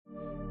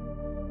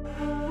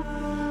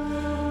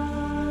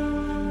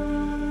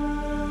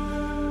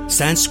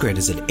Sanskrit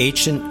is an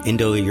ancient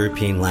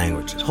Indo-European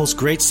language. It holds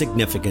great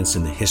significance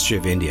in the history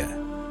of India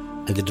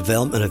and the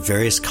development of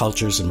various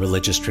cultures and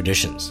religious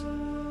traditions.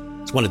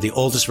 It's one of the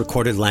oldest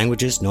recorded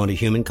languages known to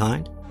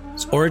humankind.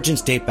 Its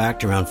origins date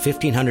back to around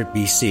 1500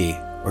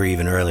 BC or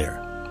even earlier.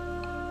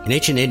 In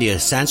ancient India,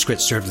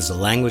 Sanskrit served as the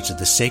language of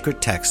the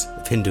sacred texts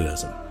of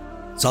Hinduism.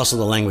 It's also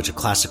the language of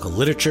classical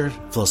literature,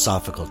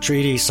 philosophical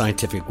treatises,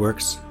 scientific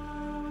works,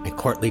 and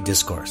courtly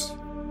discourse.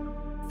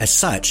 As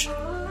such,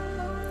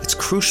 it's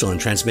crucial in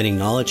transmitting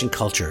knowledge and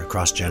culture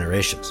across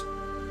generations.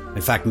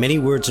 In fact, many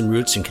words and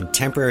roots in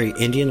contemporary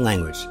Indian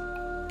language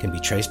can be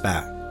traced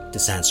back to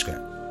Sanskrit.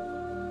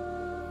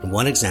 And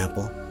one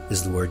example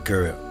is the word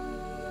guru.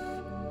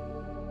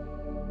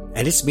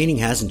 And its meaning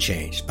hasn't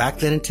changed. Back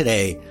then and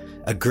today,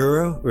 a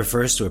guru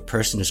refers to a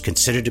person who's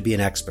considered to be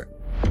an expert,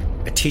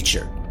 a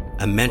teacher,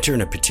 a mentor in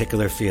a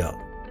particular field,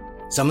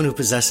 someone who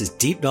possesses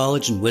deep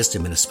knowledge and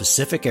wisdom in a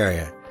specific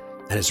area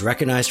and is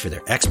recognized for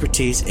their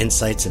expertise,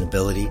 insights, and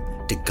ability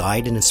to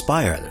guide and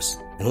inspire others.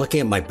 And looking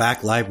at my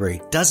back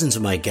library, dozens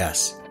of my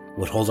guests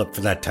would hold up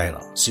for that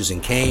title. Susan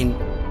Cain,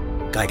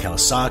 Guy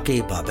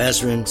Kawasaki, Bob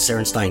Ezrin,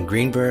 Serenstein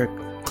Greenberg,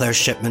 Claire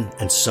Shipman,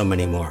 and so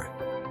many more.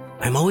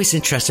 I'm always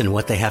interested in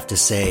what they have to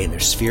say in their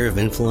sphere of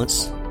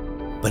influence,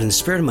 but in the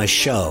spirit of my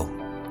show,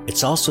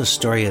 it's also a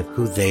story of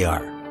who they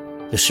are,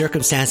 the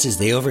circumstances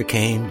they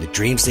overcame, the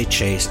dreams they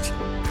chased,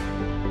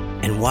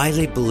 and why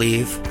they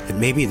believe that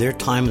maybe their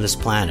time on this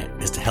planet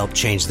is to help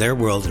change their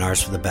world and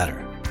ours for the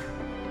better.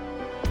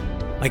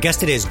 My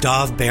guest today is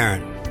Dov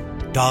Baron.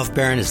 Dov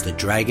Baron is the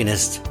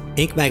Dragonist.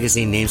 Inc.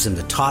 magazine names him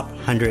the top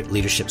 100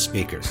 leadership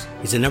speakers.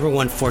 He's a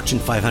 #1 Fortune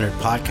 500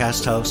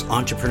 podcast host,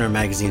 Entrepreneur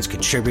Magazine's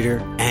contributor,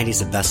 and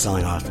he's a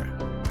best-selling author.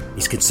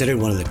 He's considered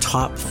one of the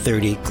top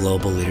 30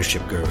 global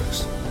leadership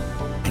gurus.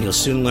 And you'll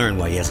soon learn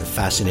why he has a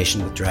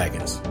fascination with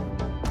dragons.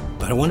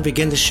 But I want to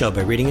begin the show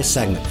by reading a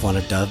segment from one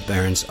of Dov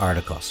Baron's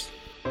articles.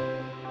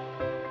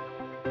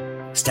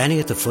 Standing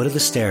at the foot of the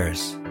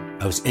stairs,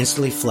 I was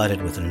instantly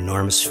flooded with an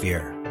enormous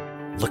fear,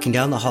 looking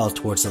down the hall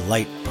towards the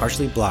light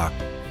partially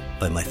blocked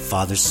by my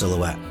father's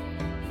silhouette.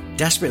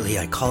 Desperately,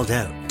 I called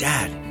out,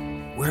 "Dad,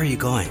 where are you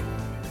going?"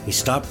 He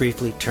stopped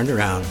briefly, turned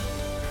around,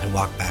 and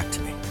walked back to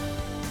me.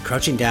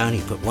 Crouching down, he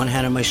put one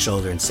hand on my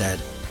shoulder and said,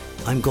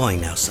 "I'm going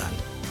now, son."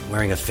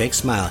 Wearing a fake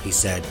smile, he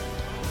said,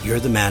 "You're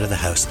the man of the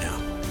house now."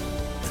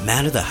 The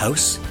man of the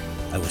house?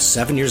 I was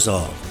 7 years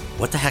old.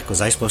 What the heck was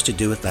I supposed to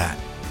do with that?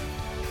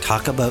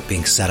 Talk about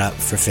being set up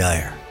for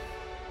failure.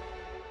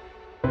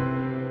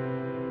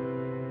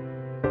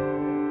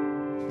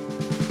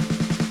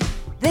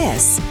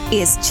 This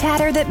is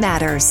Chatter That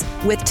Matters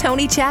with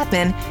Tony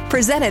Chapman,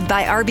 presented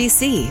by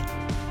RBC.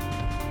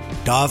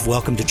 Dov,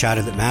 welcome to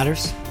Chatter That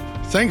Matters.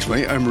 Thanks,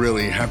 mate. I'm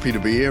really happy to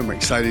be here. I'm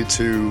excited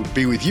to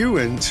be with you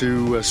and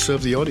to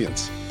serve the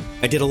audience.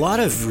 I did a lot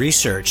of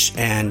research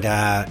and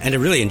I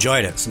really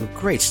enjoyed it. Some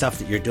great stuff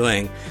that you're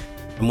doing.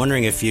 I'm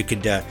wondering if you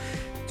could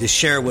just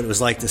share what it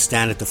was like to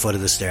stand at the foot of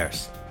the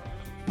stairs.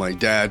 My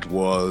dad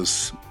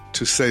was,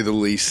 to say the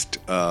least,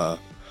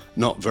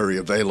 not very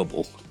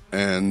available.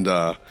 And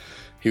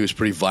he was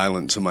pretty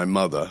violent to my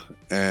mother.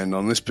 And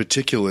on this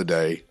particular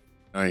day,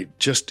 I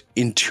just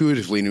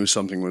intuitively knew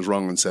something was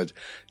wrong and said,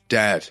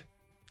 Dad,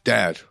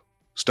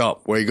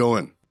 stop. Where are you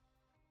going?"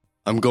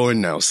 "I'm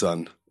going now,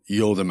 son.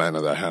 You're the man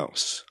of the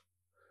house."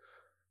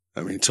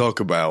 I mean, talk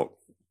about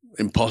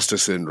imposter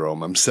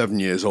syndrome. I'm 7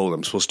 years old.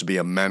 I'm supposed to be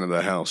a man of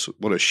the house.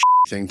 What a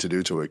thing to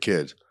do to a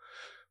kid.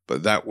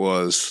 But that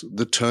was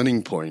the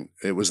turning point.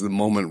 It was the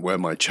moment where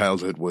my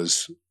childhood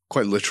was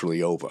quite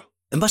literally over.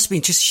 It must have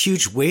been just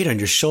huge weight on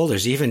your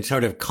shoulders, even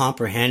sort of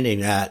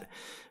comprehending that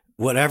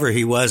whatever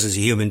he was as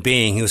a human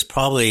being, he was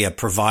probably a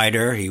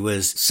provider. He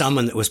was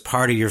someone that was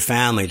part of your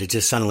family, to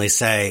just suddenly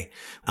say,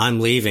 "I'm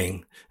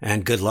leaving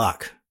and good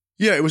luck."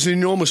 Yeah, it was an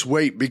enormous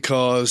weight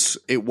because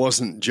it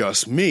wasn't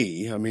just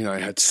me. I mean, I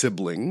had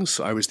siblings.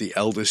 I was the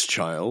eldest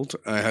child.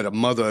 I had a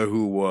mother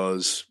who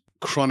was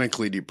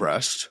chronically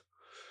depressed.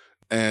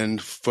 And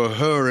for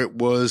her, it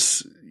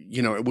was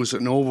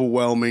an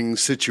overwhelming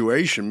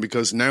situation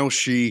because now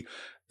she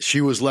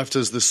was left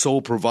as the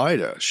sole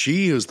provider.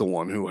 She is the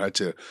one who had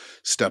to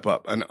step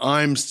up. And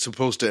I'm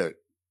supposed to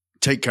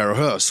take care of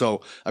her.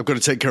 So I've got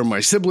to take care of my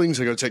siblings.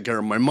 I got to take care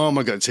of my mom.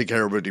 I got to take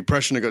care of her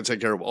depression. I got to take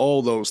care of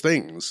all those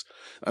things.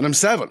 And I'm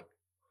 7.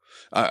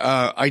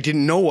 I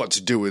didn't know what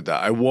to do with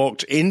that. I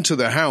walked into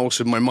the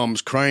house and my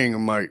mom's crying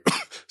and my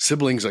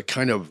siblings are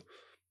kind of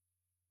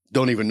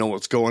don't even know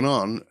what's going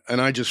on. And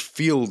I just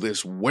feel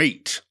this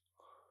weight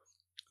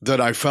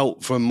that I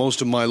felt for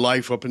most of my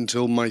life up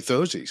until my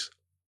 30s.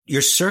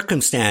 Your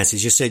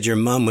circumstances, you said your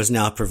mom was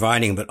now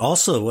providing, but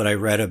also what I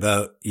read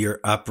about your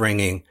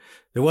upbringing,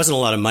 there wasn't a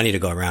lot of money to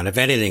go around. If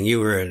anything, you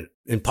were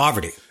in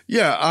poverty.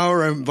 Yeah,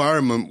 our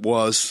environment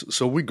was,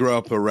 so we grew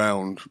up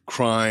around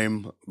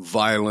crime,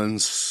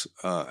 violence,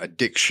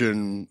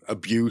 addiction,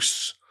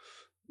 abuse,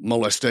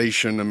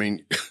 molestation. I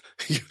mean,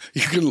 you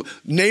can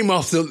name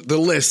off the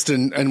list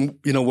and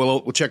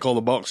we'll check all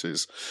the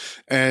boxes.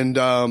 And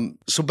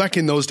so back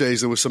in those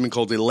days, there was something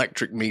called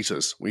electric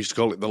meters. We used to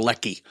call it the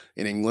lecky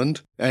in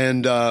England.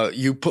 And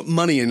you put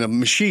money in a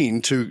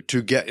machine to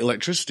get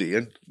electricity.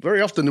 And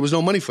very often there was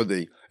no money for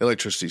the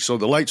electricity, so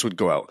the lights would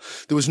go out.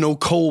 There was no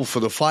coal for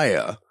the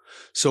fire.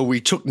 So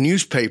we took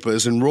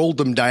newspapers and rolled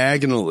them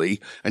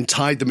diagonally and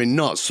tied them in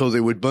knots so they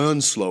would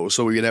burn slow,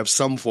 so we could have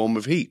some form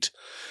of heat.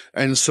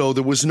 And so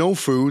there was no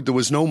food, there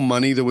was no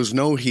money, there was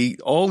no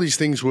heat. All these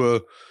things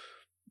were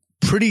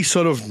pretty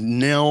sort of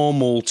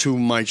normal to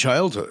my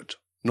childhood.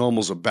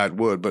 Normal's a bad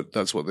word, but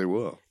that's what they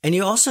were. And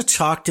you also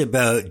talked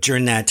about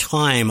during that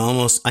time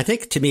almost, I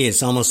think to me,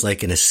 it's almost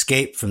like an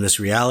escape from this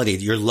reality,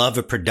 your love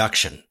of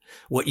production,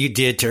 what you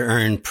did to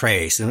earn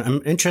praise. And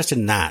I'm interested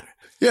in that.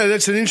 Yeah,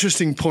 that's an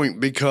interesting point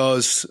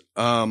because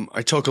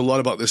I talk a lot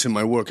about this in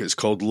my work. It's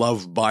called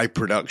love by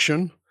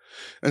production.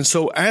 And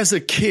so as a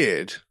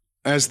kid,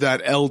 as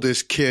that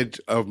eldest kid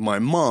of my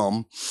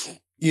mom,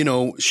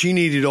 she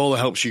needed all the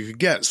help she could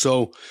get.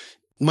 So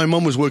my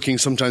mom was working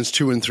sometimes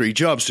 2 and 3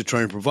 jobs to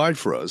try and provide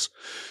for us.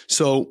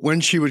 So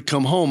when she would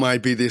come home,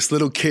 I'd be this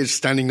little kid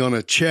standing on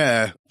a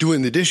chair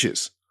doing the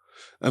dishes.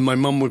 And my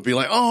mom would be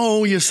like,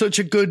 "Oh, you're such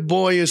a good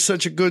boy. You're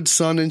such a good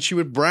son." And she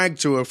would brag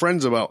to her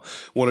friends about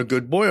what a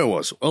good boy I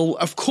was. Well,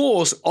 of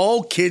course,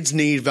 all kids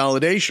need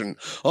validation.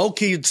 All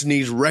kids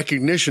need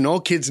recognition. All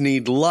kids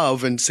need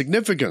love and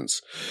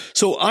significance.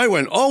 So I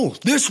went, "Oh,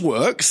 this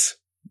works."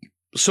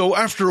 So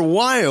after a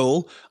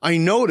while, I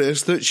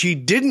noticed that she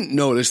didn't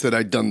notice that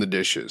I'd done the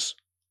dishes.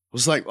 I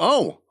was like,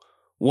 "Oh,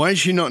 why is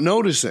she not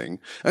noticing?"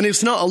 And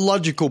it's not a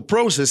logical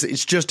process.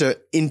 It's just an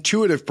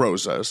intuitive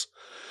process.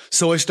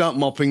 So I start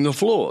mopping the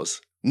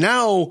floors.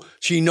 Now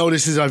she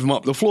notices I've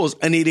mopped the floors,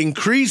 and it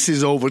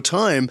increases over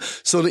time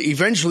so that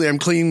eventually I'm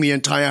cleaning the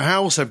entire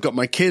house. I've got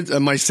my kids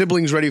and my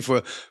siblings ready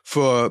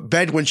for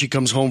bed when she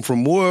comes home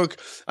from work.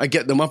 I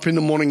get them up in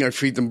the morning. I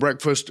feed them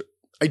breakfast.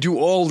 I do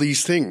all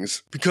these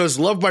things because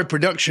love by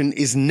production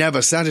is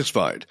never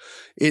satisfied.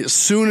 As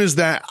soon as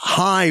that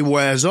high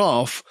wears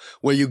off,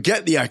 where you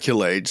get the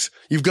accolades,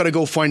 you've got to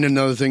go find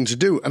another thing to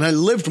do. And I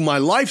lived my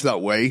life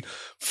that way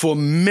for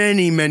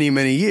many, many,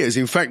 many years.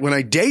 In fact, when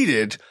I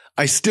dated,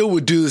 I still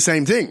would do the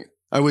same thing.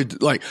 I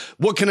would like,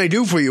 "What can I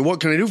do for you? What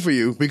can I do for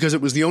you?" Because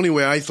it was the only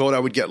way I thought I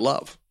would get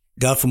love.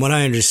 Dov, from what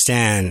I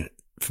understand,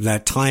 from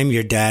that time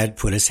your dad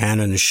put his hand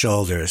on his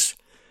shoulders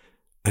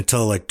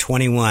until like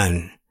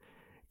 21,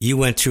 you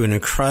went through an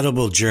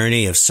incredible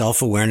journey of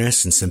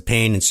self-awareness and some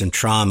pain and some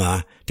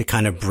trauma to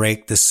kind of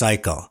break the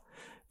cycle.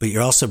 But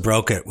you also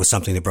broke it with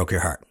something that broke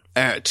your heart.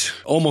 At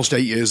almost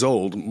 8 years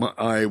old,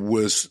 I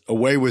was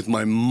away with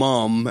my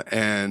mom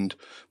and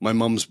my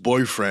mom's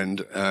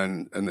boyfriend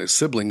and their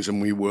siblings,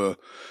 and we were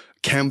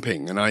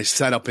camping. And I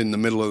sat up in the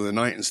middle of the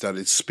night and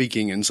started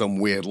speaking in some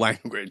weird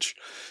language.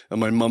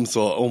 And my mom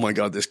thought, "Oh my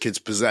God, this kid's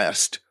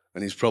possessed.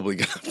 And he's probably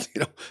going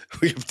to,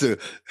 we have to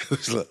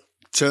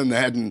turn the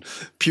head and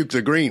puke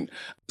the green."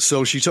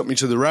 So she took me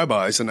to the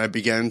rabbis, and I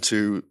began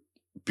to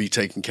be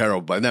taken care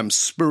of by them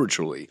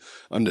spiritually,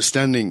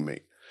 understanding me.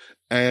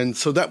 And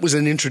so that was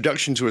an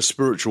introduction to a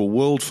spiritual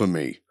world for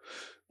me.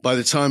 By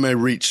the time I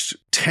reached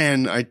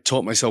 10, I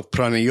taught myself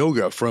prana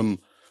yoga from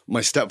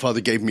my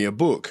stepfather gave me a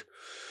book.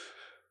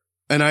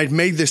 And I'd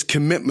made this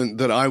commitment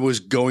that I was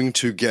going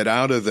to get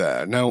out of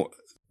there. Now,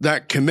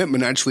 that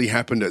commitment actually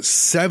happened at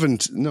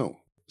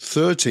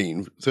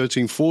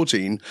 13,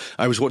 14.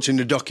 I was watching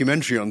a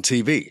documentary on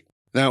TV.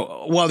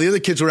 Now, while the other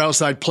kids were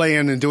outside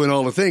playing and doing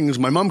all the things,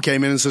 my mom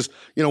came in and says,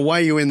 "Why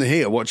are you in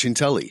here watching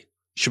telly? You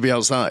should be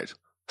outside."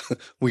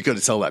 We got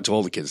to tell that to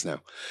all the kids now.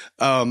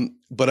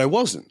 But I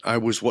wasn't. I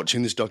was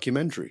watching this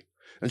documentary.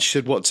 And she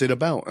said, "What's it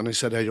about?" And I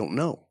said, "I don't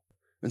know."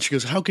 And she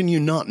goes, "How can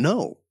you not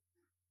know?"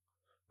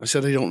 I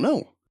said, "I don't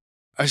know."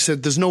 I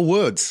said, "There's no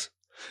words."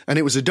 And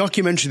it was a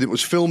documentary that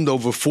was filmed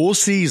over 4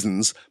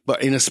 seasons,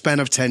 but in a span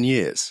of 10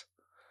 years.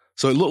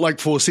 So it looked like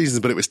 4 seasons,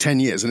 but it was 10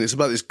 years. And it's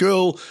about this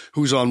girl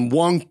who's on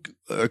one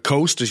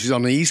coast. She's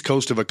on the east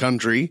coast of a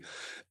country,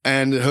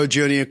 and her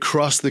journey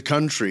across the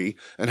country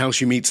and how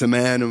she meets a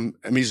man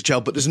and meets a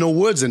child. But there's no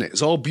words in it.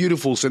 It's all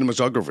beautiful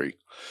cinematography.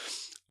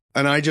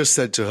 And I just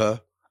said to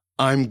her,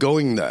 "I'm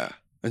going there."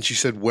 And she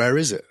said, "Where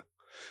is it?"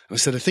 And I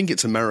said, "I think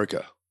it's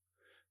America."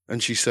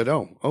 And she said,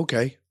 "Oh,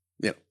 okay.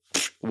 Yeah,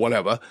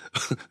 whatever."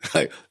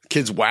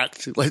 Kids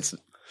whacked.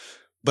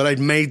 But I'd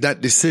made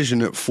that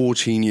decision at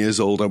 14 years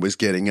old. I was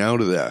getting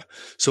out of there.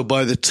 So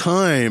by the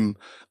time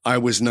I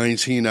was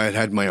 19, I'd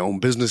had my own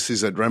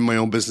businesses. I'd ran my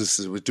own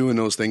businesses. I was doing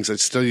those things. I'd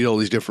studied all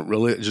these different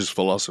religious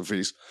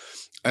philosophies.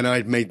 And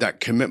I'd made that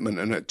commitment.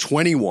 And at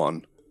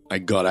 21, I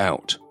got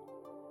out.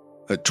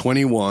 At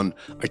 21,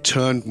 I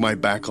turned my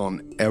back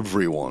on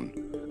everyone.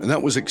 And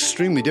that was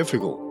extremely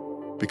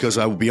difficult because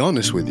I will be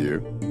honest with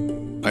you,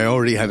 I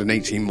already had an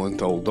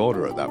 18-month-old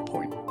daughter at that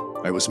point.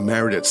 I was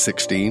married at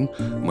 16.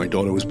 My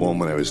daughter was born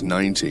when I was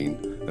 19.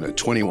 And at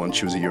 21,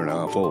 she was a year and a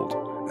half old.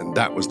 And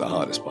that was the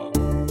hardest part.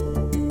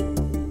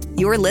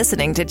 You're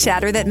listening to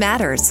Chatter That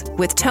Matters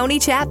with Tony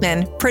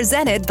Chapman,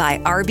 presented by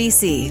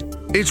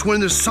RBC. It's when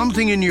there's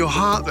something in your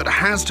heart that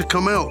has to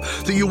come out,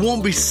 that you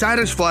won't be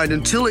satisfied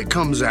until it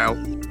comes out.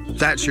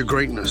 That's your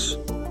greatness.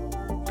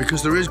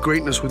 Because there is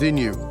greatness within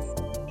you.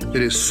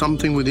 It is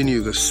something within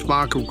you, the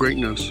spark of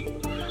greatness.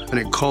 And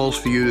it calls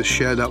for you to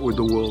share that with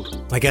the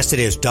world. My guest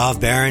today is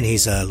Dov Baron.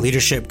 He's a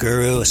leadership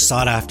guru, a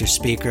sought-after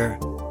speaker,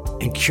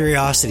 and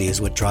curiosity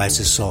is what drives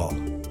his soul.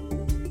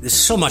 There's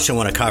so much I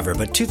want to cover,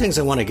 but two things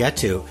I want to get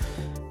to.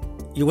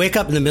 You wake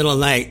up in the middle of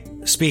the night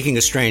speaking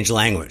a strange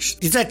language.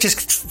 That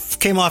just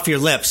came off your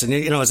lips. And,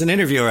 as an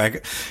interviewer,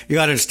 you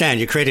got to understand,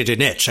 you created a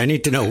niche. I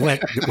need to know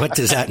what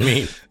does that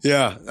mean?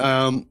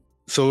 Yeah.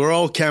 So we're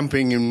all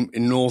camping in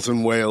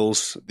northern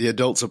Wales. The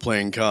adults are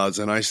playing cards,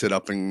 and I sit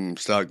up and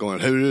start going,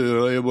 who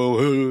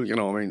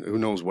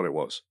knows what it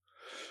was,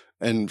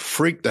 and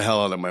freaked the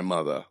hell out of my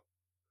mother.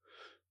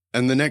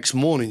 And the next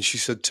morning, she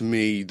said to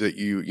me that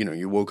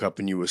you woke up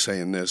and you were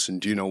saying this,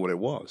 and do you know what it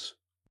was?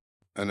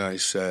 And I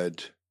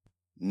said,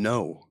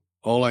 no.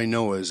 All I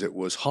know is it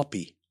was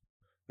Hopi.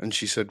 And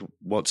she said,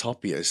 what's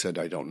Hopi? I said,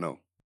 I don't know.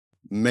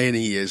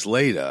 Many years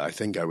later, I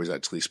think I was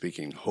actually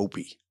speaking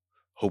Hopi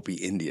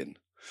Indian.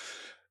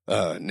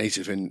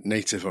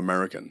 Native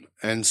American.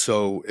 And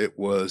so it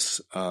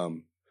was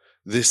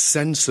this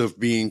sense of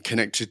being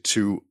connected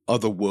to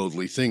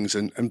otherworldly things.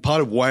 And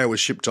part of why I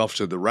was shipped off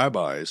to the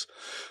rabbis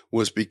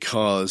was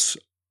because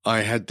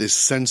I had this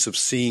sense of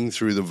seeing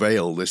through the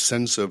veil, this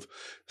sense of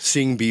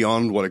seeing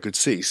beyond what I could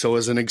see. So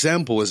as an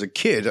example, as a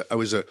kid, I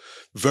was a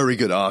very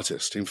good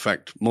artist. In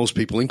fact, most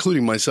people,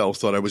 including myself,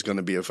 thought I was going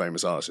to be a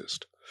famous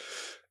artist.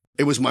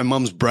 It was my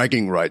mum's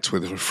bragging rights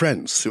with her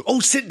friends. So,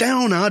 sit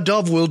down, our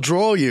Dov will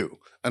draw you.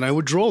 And I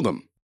would draw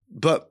them.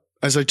 But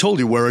as I told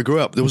you, where I grew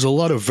up, there was a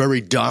lot of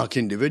very dark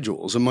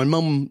individuals. And my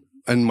mum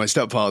and my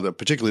stepfather,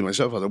 particularly my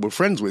stepfather, were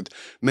friends with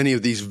many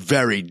of these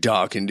very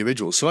dark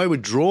individuals. So I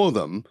would draw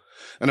them.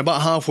 And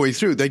about halfway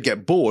through, they'd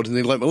get bored and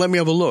they'd like, well, let me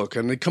have a look.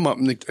 And they'd come up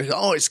and they'd,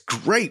 oh, it's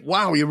great.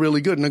 Wow, you're really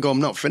good. And I go, I'm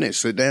not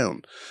finished. Sit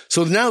down.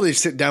 So now they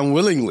sit down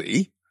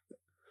willingly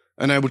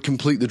and I would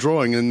complete the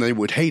drawing and they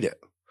would hate it.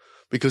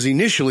 Because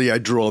initially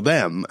I'd draw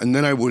them and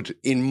then I would,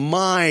 in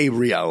my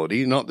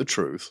reality, not the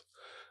truth,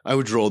 I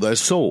would draw their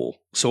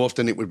soul. So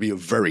often it would be a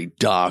very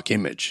dark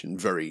image and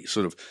very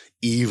sort of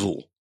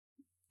evil.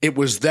 It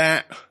was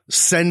that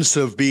sense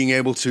of being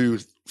able to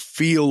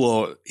feel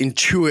or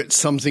intuit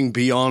something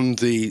beyond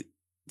the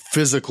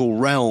physical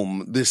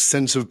realm, this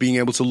sense of being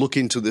able to look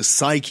into the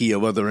psyche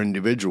of other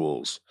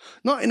individuals.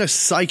 Not in a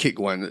psychic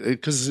one,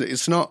 because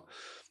it's not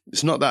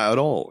that at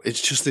all.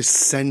 It's just this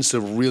sense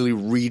of really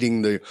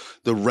reading the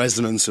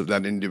resonance of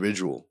that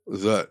individual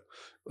that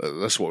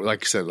that's what,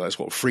 like I said, that's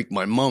what freaked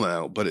my mom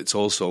out, but it's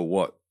also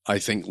what I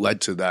think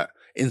led to that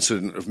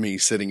incident of me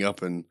sitting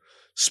up and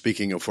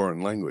speaking a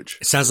foreign language.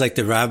 It sounds like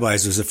the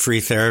rabbis was a free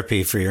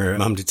therapy for your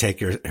mom to take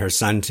her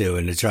son to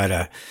and to try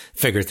to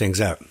figure things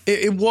out.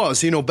 It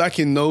was, back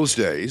in those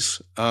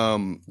days,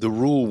 the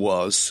rule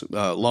was,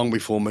 long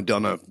before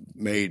Madonna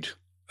made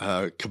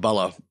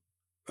Kabbalah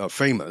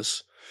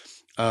famous,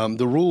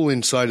 the rule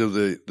inside of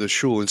the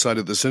shul, inside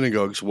of the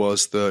synagogues,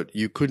 was that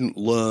you couldn't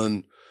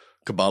learn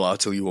Kabbalah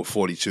till you were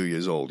 42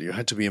 years old. You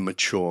had to be a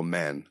mature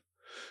man.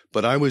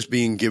 But I was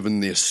being given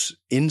this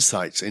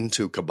insights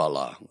into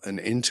Kabbalah and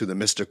into the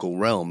mystical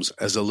realms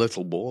as a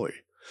little boy.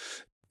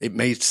 It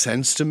made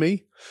sense to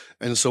me.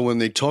 And so when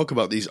they talk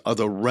about these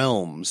other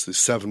realms, the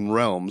 7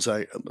 realms,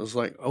 I was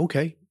like,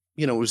 okay,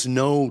 it was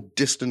no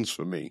distance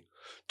for me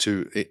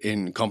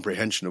in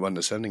comprehension of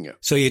understanding it.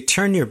 So you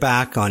turn your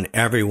back on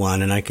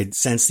everyone, and I could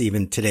sense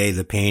even today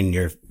the pain in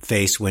your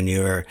face when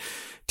you were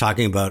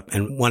talking about,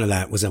 and one of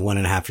that was a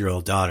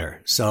 1.5-year-old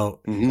daughter. So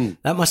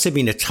that must have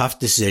been a tough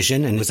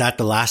decision. And was that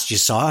the last you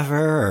saw of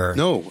her? Or?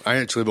 No, I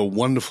actually have a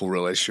wonderful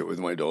relationship with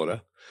my daughter,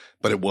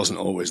 but it wasn't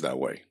always that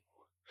way.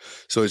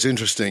 So it's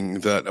interesting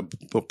that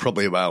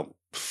probably about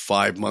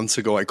 5 months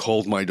ago, I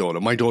called my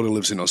daughter. My daughter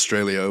lives in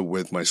Australia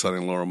with my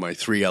son-in-law and my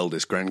 3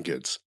 eldest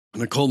grandkids.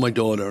 And I called my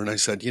daughter and I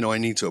said, I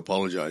need to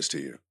apologize to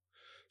you.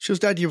 She goes,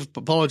 Dad, you've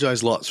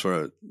apologized lots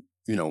for,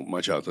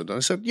 my childhood. And I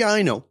said, yeah,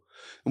 I know.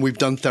 And we've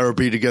done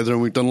therapy together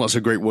and we've done lots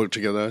of great work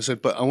together. I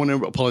said, but I want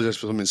to apologize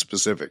for something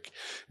specific.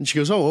 And she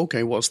goes, oh,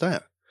 okay, what's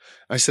that?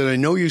 I said, I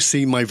know you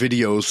see my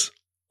videos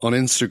on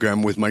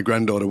Instagram with my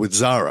granddaughter, with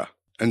Zara.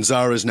 And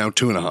Zara is now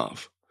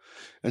 2.5.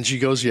 And she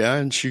goes, yeah.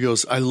 And she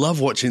goes, I love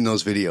watching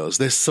those videos.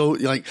 They're so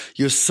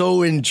you're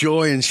so in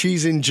joy and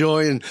she's in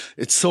joy and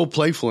it's so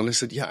playful. And I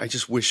said, yeah, I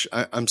just wish,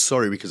 I'm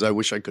sorry because I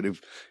wish I could have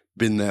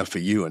been there for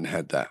you and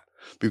had that.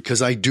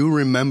 Because I do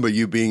remember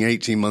you being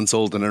 18 months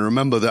old, and I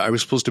remember that I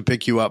was supposed to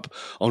pick you up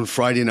on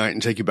Friday night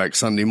and take you back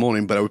Sunday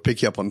morning, but I would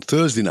pick you up on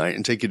Thursday night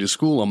and take you to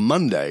school on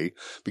Monday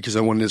because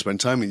I wanted to spend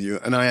time with you.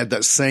 And I had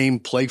that same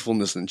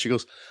playfulness. And she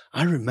goes,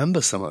 I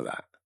remember some of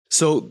that.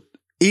 So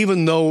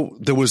even though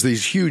there was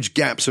these huge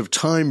gaps of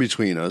time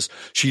between us,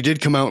 she did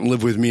come out and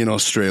live with me in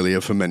Australia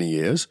for many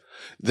years.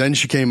 Then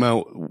she came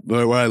out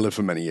where I lived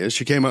for many years.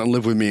 She came out and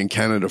lived with me in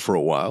Canada for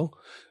a while.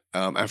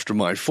 After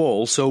my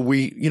fall. So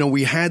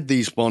we had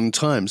these bond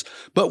times,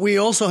 but we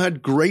also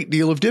had great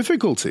deal of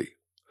difficulty.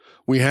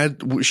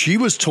 She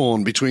was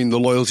torn between the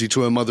loyalty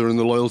to her mother and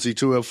the loyalty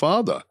to her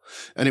father.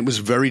 And it was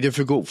very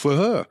difficult for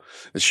her.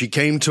 She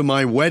came to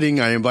my wedding.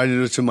 I invited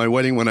her to my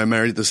wedding when I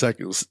married the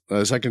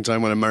second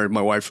time when I married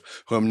my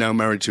wife, who I'm now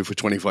married to for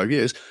 25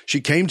 years.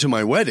 She came to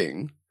my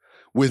wedding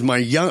with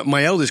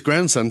my eldest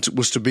grandson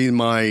was to be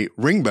my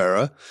ring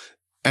bearer,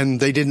 and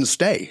they didn't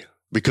stay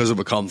because of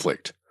a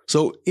conflict.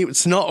 So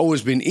it's not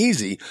always been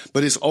easy,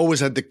 but it's always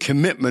had the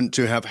commitment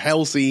to have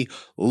healthy,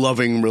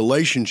 loving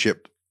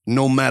relationship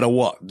no matter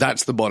what.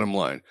 That's the bottom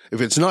line.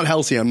 If it's not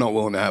healthy, I'm not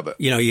willing to have it.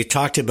 You know, you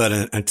talked about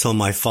it until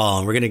my fall,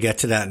 and we're going to get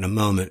to that in a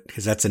moment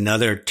because that's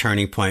another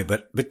turning point.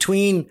 But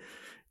between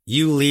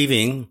you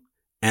leaving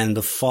and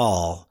the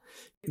fall,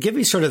 give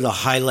me sort of the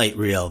highlight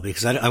reel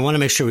because I want to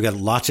make sure we got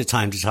lots of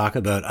time to talk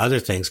about other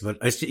things,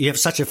 but you have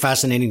such a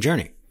fascinating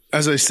journey.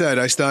 As I said,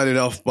 I started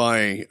off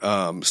by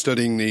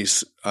studying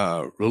these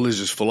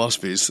religious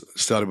philosophies,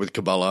 started with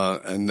Kabbalah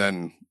and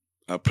then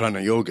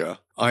prana yoga.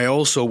 I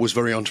also was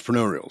very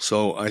entrepreneurial.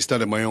 So I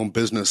started my own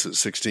business at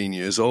 16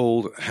 years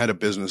old, had a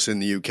business in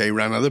the UK,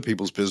 ran other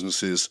people's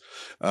businesses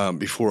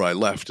before I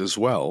left as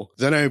well.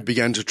 Then I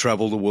began to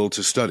travel the world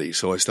to study.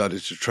 So I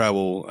started to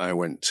travel. I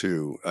went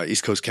to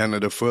East Coast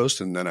Canada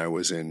first, and then I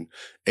was in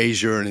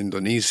Asia and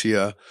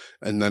Indonesia,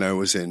 and then I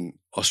was in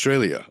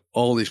Australia.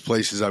 All these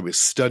places I was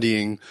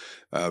studying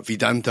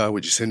Vedanta,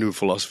 which is Hindu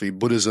philosophy,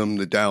 Buddhism,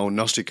 the Tao,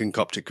 Gnostic and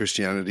Coptic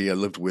Christianity. I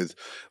lived with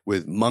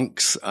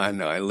monks,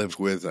 and I lived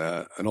with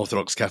an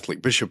Orthodox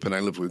Catholic bishop, and I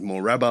lived with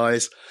more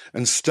rabbis,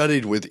 and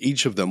studied with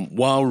each of them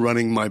while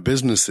running my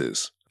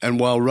businesses. And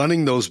while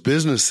running those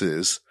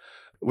businesses,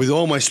 with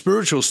all my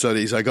spiritual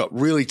studies, I got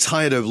really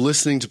tired of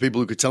listening to people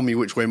who could tell me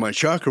which way my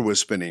chakra was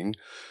spinning,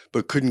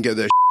 but couldn't get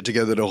their shit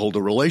together to hold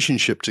a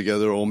relationship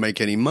together or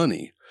make any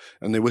money.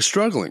 And they were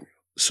struggling.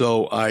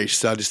 So I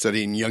started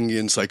studying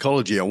Jungian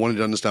psychology. I wanted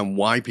to understand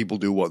why people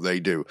do what they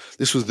do.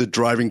 This was the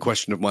driving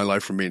question of my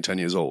life from being 10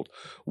 years old.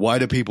 Why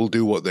do people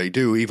do what they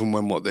do, even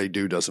when what they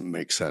do doesn't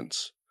make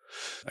sense?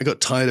 I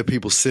got tired of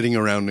people sitting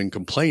around and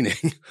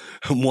complaining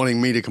and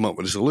wanting me to come up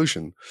with a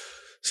solution.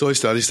 So I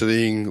started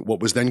studying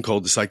what was then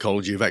called the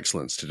psychology of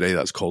excellence. Today,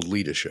 that's called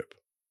leadership.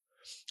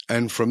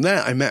 And from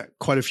there, I met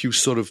quite a few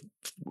sort of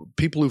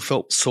people who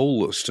felt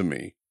soulless to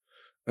me.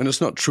 And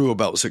it's not true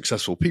about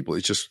successful people.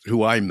 It's just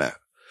who I met.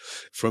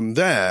 From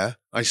there,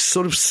 I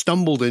sort of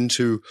stumbled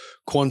into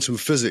quantum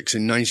physics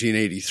in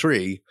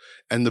 1983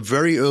 and the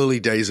very early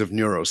days of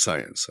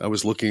neuroscience. I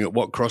was looking at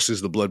what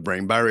crosses the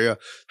blood-brain barrier,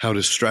 how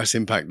does stress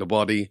impact the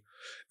body.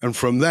 And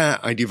from there,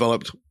 I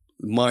developed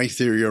my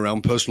theory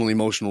around personal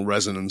emotional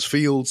resonance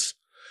fields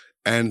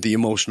and the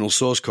emotional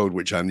source code,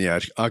 which I'm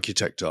the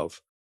architect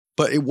of.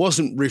 But it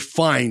wasn't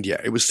refined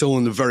yet. It was still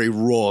in the very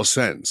raw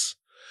sense.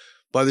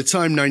 By the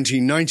time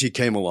 1990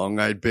 came along,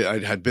 I'd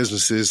had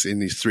businesses in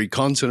these 3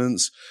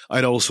 continents.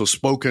 I'd also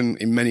spoken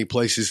in many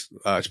places.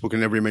 I'd spoken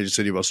in every major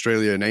city of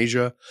Australia and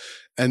Asia.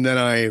 And then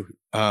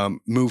I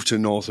moved to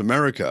North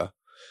America.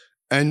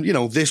 And, you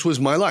know, this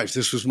was my life.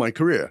 This was my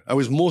career. I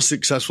was more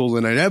successful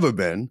than I'd ever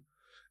been.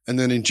 And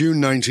then in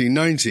June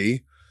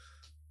 1990,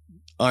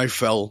 I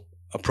fell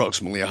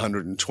approximately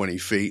 120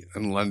 feet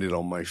and landed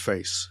on my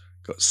face.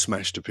 Got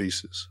smashed to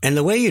pieces. And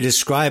the way you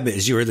describe it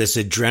is you were this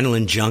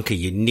adrenaline junkie.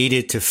 You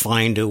needed to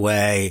find a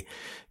way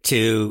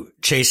to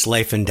chase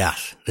life and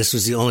death. This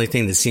was the only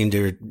thing that seemed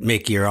to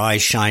make your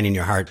eyes shine and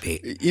your heart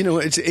beat. You know,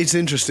 it's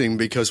interesting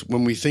because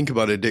when we think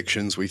about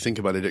addictions, we think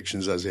about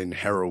addictions as in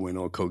heroin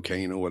or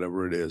cocaine or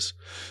whatever it is.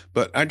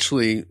 But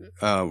actually,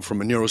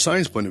 from a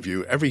neuroscience point of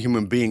view, every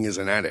human being is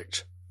an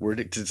addict. We're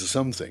addicted to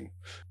something.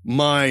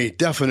 My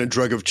definite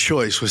drug of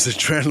choice was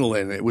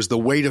adrenaline. It was the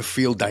way to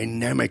feel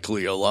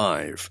dynamically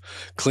alive,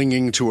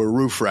 clinging to a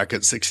roof rack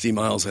at 60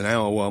 miles an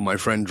hour while my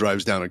friend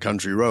drives down a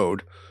country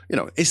road. You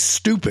know, it's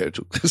stupid.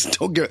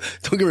 Don't get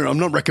me wrong. I'm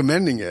not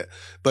recommending it,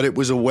 but it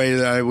was a way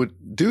that I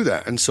would do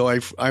that. And so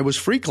I was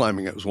free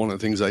climbing. It was one of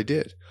the things I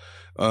did.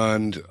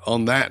 And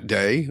on that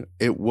day,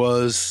 it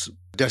was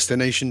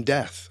destination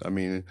death. I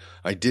mean,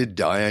 I did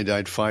die. I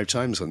died 5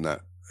 times on that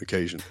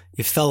occasion.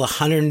 You fell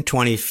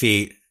 120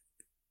 feet,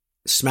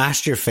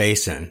 smashed your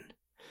face in.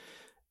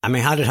 I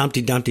mean, how did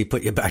Humpty Dumpty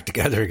put you back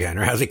together again?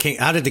 Or how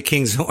did the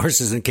king's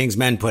horses and king's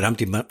men put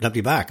Humpty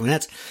Dumpty back? I mean,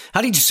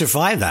 how did you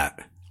survive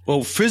that?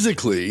 Well,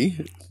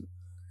 physically,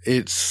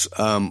 it's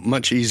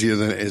much easier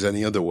than it is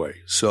any other way.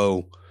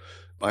 So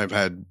I've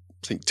had,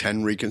 I think,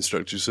 10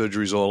 reconstructive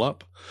surgeries all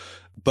up.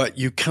 But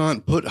you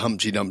can't put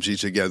Humpty Dumpty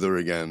together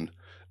again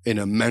in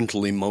a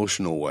mental,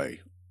 emotional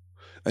way.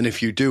 And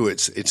if you do,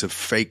 it's a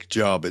fake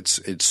job.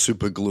 It's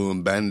super glue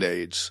and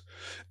Band-Aids.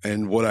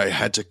 And what I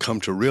had to come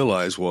to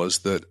realize was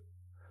that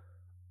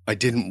I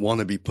didn't want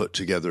to be put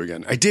together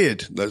again. I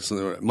did.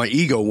 My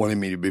ego wanted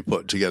me to be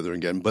put together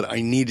again, but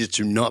I needed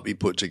to not be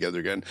put together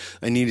again.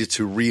 I needed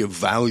to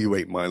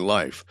reevaluate my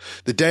life.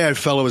 The day I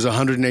fell, I was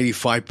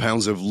 185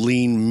 pounds of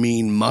lean,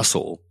 mean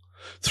muscle.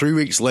 3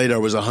 weeks later, I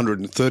was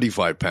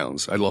 135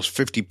 pounds. I lost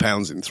 50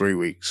 pounds in 3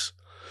 weeks.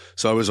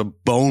 So I was a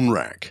bone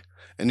rack.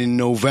 And in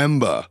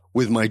November,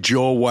 with my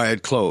jaw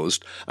wired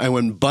closed, I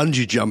went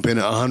bungee jumping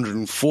at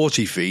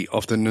 140 feet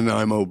off the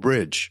Nanaimo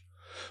Bridge.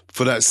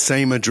 for that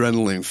same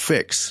adrenaline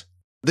fix.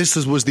 This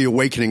was the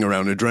awakening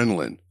around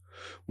adrenaline,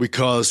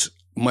 because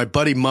my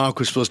buddy Mark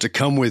was supposed to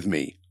come with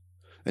me,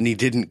 and he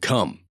didn't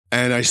come.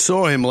 And I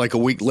saw him like a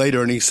week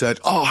later, and he said,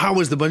 "Oh, how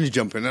was the bungee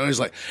jumping?" And I was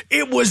like,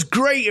 "It was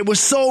great. It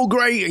was so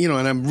great."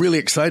 And I'm really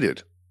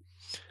excited.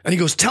 And he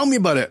goes, "Tell me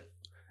about it."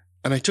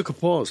 And I took a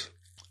pause,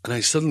 and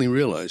I suddenly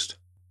realized,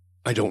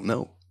 I don't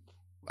know.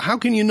 How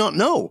can you not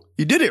know?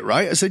 You did it,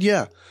 right? I said,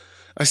 "Yeah."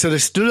 I said, "I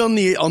stood on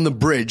the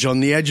bridge, on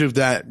the edge of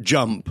that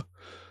jump,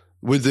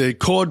 with the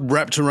cord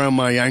wrapped around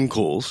my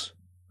ankles.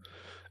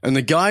 And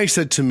the guy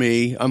said to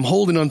me, I'm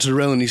holding onto the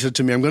rail, and he said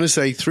to me, I'm going to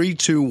say 3,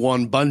 2,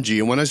 1, bungee.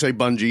 And when I say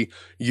bungee,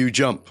 you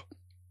jump."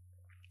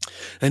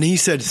 And he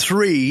said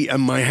 3,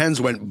 and my hands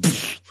went,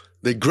 pfft.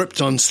 They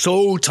gripped on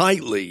so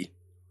tightly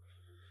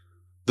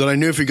that I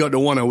knew if he got to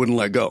 1, I wouldn't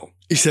let go.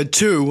 He said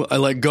 2, I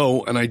let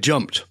go, and I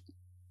jumped.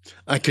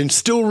 I can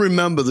still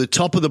remember the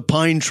top of the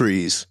pine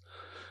trees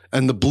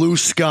and the blue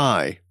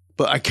sky,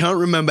 but I can't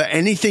remember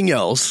anything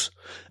else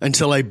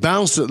until I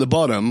bounced at the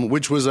bottom,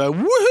 which was a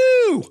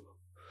woohoo.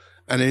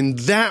 And in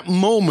that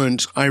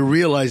moment, I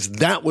realized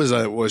that was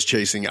what I was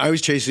chasing. I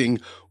was chasing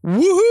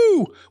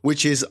woohoo,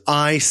 which is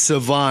I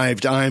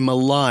survived, I'm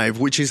alive,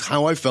 which is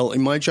how I felt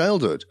in my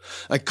childhood.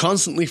 I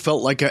constantly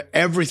felt like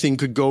everything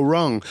could go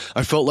wrong.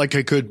 I felt like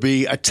I could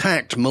be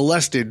attacked,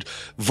 molested,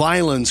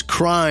 violence,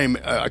 crime.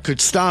 I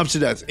could starve to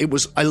death.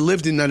 I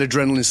lived in that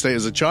adrenaline state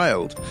as a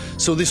child.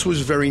 So this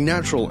was very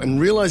natural. And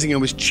realizing I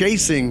was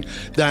chasing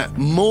that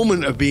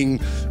moment of being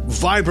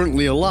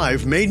vibrantly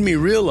alive made me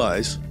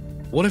realize,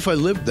 what if I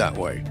lived that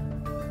way?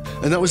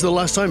 And that was the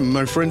last time.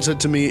 My friend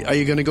said to me, "Are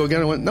you going to go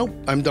again?" I went, "Nope,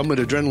 I'm done with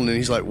adrenaline." And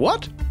he's like,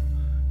 "What?"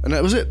 And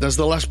that was it. That's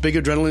the last big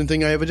adrenaline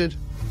thing I ever did.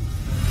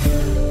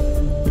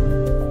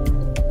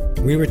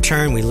 When we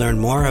return, we learn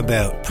more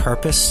about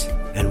purpose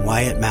and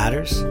why it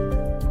matters.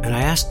 And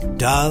I asked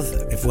Dov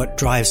if what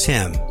drives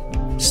him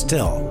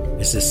still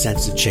is this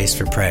sense of chase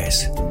for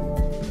praise.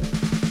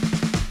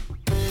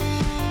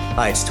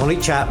 Hi, it's Tony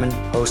Chapman,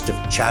 host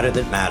of Chatter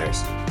That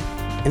Matters.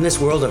 In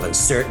this world of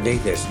uncertainty,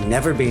 there's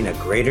never been a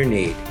greater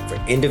need for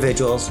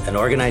individuals and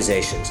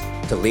organizations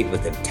to lead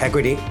with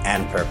integrity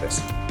and purpose.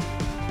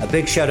 A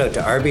big shout out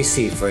to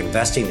RBC for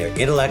investing their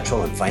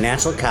intellectual and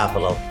financial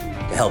capital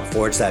to help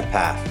forge that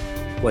path.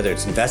 Whether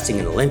it's investing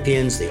in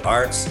Olympians, the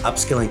arts,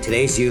 upskilling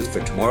today's youth for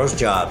tomorrow's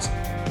jobs,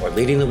 or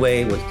leading the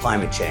way with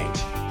climate change.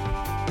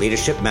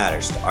 Leadership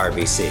matters to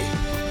RBC.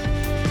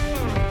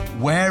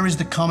 Where is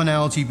the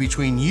commonality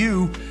between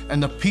you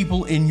and the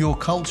people in your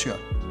culture?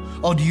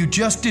 Or do you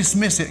just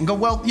dismiss it and go,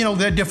 well,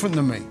 they're different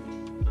than me?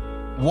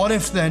 What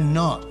if they're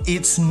not?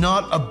 It's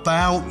not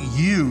about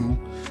you.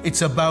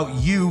 It's about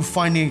you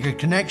finding a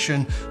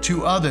connection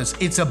to others.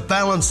 It's a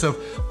balance of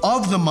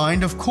the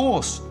mind, of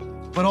course,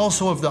 but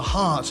also of the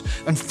heart,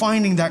 and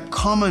finding that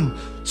common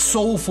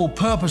soulful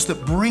purpose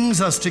that brings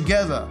us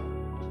together.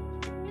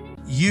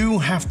 You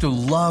have to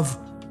love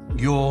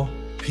your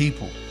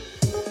people.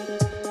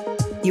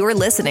 You're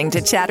listening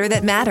to Chatter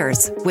That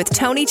Matters with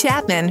Tony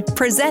Chapman,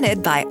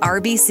 presented by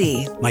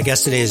RBC. My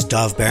guest today is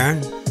Dov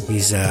Baron.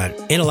 He's an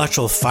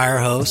intellectual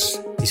firehouse.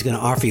 He's going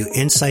to offer you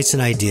insights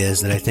and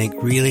ideas that I think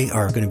really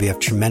are going to be of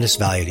tremendous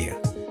value to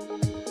you.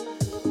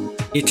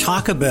 You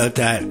talk about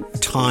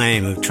that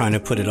time of trying to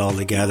put it all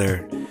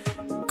together,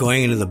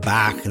 going into the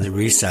back and the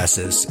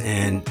recesses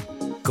and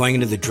going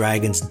into the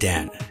dragon's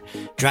den.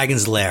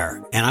 Dragon's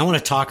Lair. And I want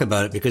to talk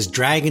about it because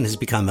dragon has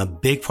become a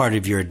big part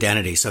of your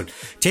identity. So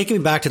take me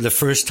back to the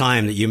first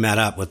time that you met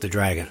up with the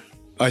dragon.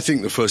 I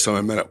think the first time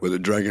I met up with a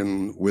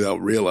dragon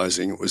without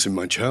realizing it was in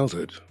my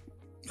childhood,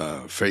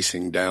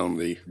 facing down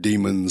the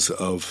demons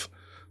of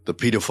the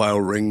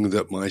pedophile ring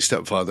that my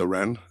stepfather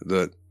ran,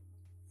 that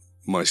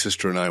my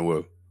sister and I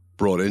were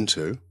brought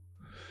into.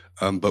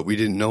 But we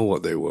didn't know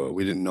what they were.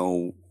 We didn't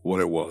know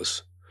what it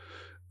was.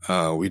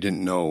 We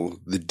didn't know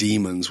the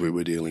demons we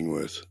were dealing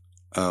with.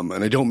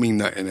 And I don't mean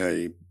that in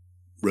a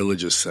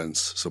religious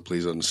sense, so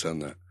please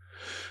understand that.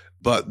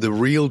 But the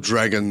real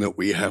dragon that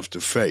we have to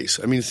face,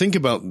 I mean, think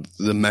about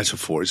the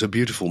metaphor. It's a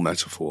beautiful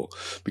metaphor.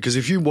 Because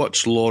if you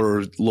watch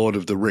Lord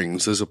of the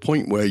Rings, there's a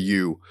point where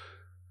you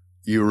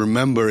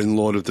remember in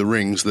Lord of the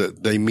Rings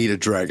that they meet a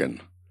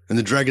dragon, and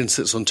the dragon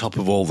sits on top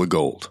of all the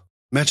gold.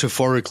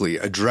 Metaphorically,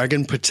 a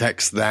dragon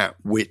protects that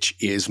which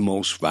is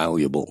most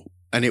valuable,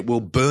 and it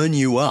will burn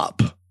you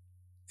up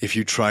if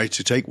you try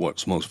to take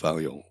what's most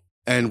valuable.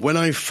 And when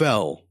I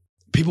fell,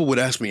 people would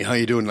ask me, how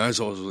you doing? And I was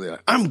always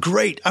like, I'm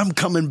great. I'm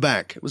coming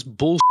back. It was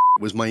bullshit.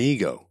 It was my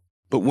ego.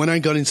 But when I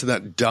got into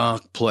that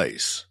dark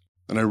place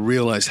and I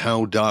realized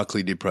how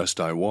darkly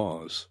depressed I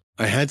was,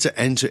 I had to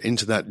enter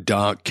into that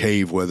dark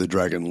cave where the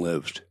dragon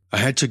lived. I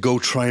had to go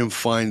try and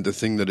find the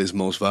thing that is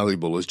most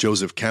valuable. As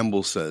Joseph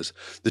Campbell says,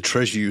 the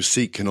treasure you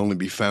seek can only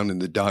be found in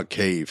the dark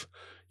cave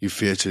you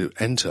fear to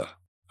enter.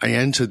 I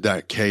entered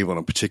that cave on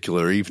a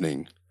particular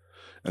evening.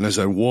 And as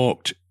I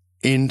walked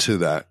into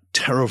that,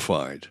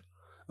 terrified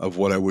of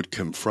what I would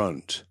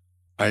confront,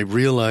 I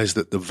realized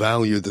that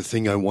the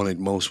thing I wanted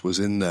most was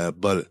in there,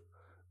 but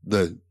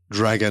the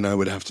dragon I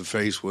would have to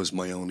face was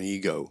my own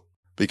ego.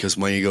 because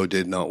my ego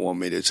did not want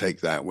me to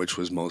take that which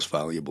was most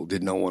valuable,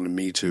 did not want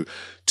me to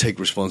take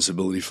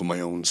responsibility for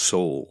my own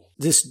soul.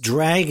 This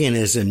dragon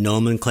as a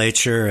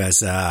nomenclature,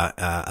 as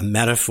a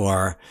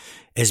metaphor,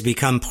 has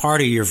become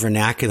part of your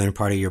vernacular and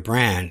part of your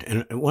brand.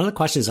 And one of the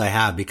questions I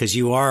have, because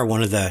you are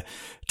one of the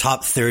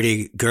top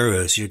 30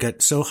 gurus, you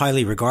get so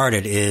highly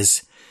regarded,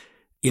 is,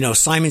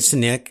 Simon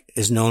Sinek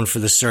is known for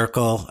the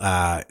circle,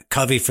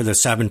 Covey for the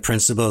 7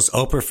 principles,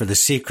 Oprah for the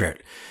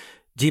secret.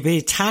 Do you be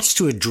attached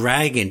to a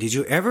dragon? Did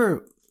you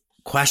ever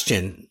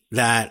question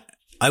that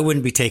I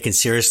wouldn't be taken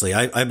seriously?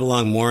 I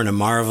belong more in a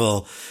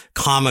Marvel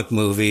comic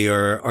movie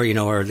or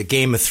the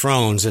Game of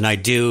Thrones than I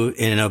do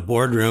in a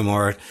boardroom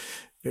or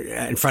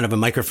in front of a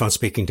microphone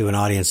speaking to an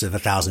audience of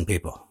 1,000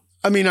 people.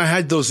 I mean, I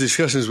had those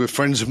discussions with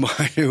friends of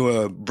mine who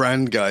are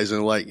brand guys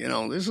and like,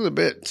 this is a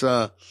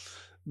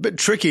bit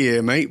tricky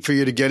here, mate, for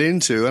you to get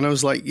into. And I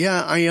was like,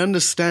 yeah, I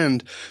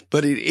understand,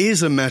 but it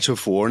is a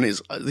metaphor, and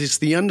it's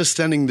the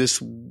understanding,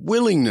 this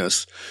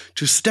willingness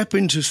to step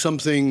into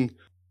something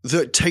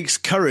that takes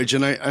courage.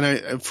 And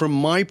I, from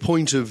my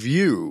point of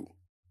view,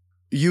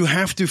 you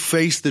have to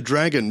face the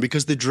dragon,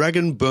 because the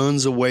dragon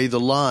burns away the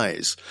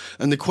lies.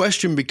 And the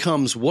question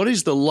becomes, what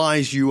is the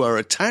lies you are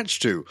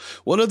attached to?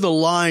 What are the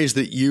lies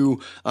that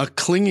you are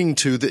clinging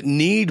to that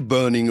need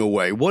burning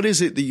away? What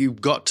is it that you've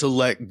got to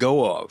let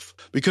go of?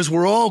 Because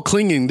we're all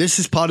clinging. This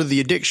is part of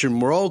the addiction.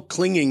 We're all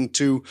clinging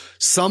to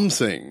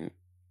something.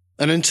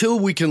 And until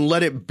we can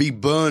let it be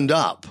burned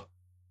up,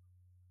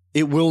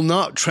 it will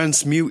not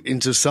transmute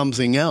into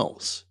something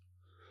else.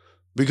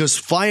 Because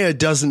fire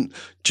doesn't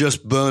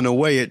just burn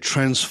away, it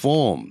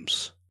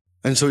transforms.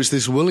 And so it's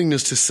this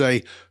willingness to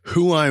say,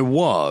 who I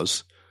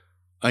was,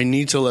 I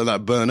need to let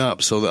that burn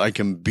up so that I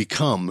can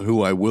become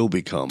who I will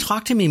become.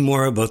 Talk to me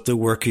more about the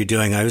work you're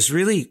doing. I was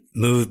really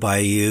moved by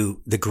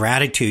the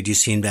gratitude you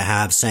seem to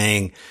have,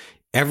 saying,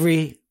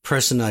 every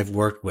person I've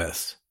worked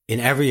with, in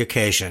every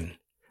occasion,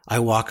 I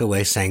walk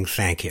away saying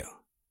thank you.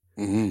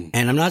 Mm-hmm.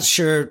 And I'm not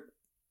sure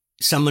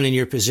someone in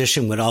your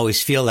position would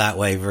always feel that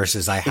way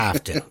versus I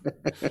have to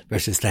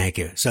versus thank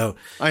you. So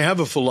I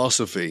have a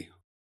philosophy.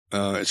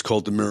 It's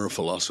called the mirror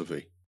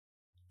philosophy.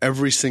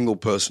 Every single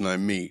person I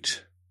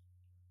meet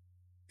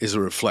is a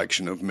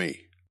reflection of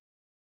me.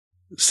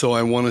 So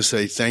I want to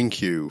say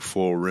thank you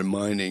for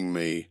reminding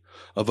me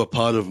of a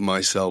part of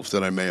myself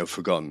that I may have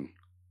forgotten.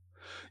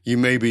 You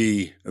may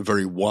be a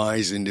very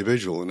wise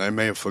individual, and I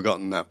may have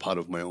forgotten that part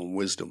of my own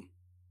wisdom.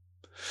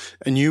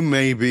 And you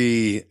may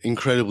be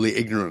incredibly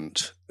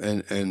ignorant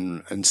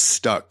and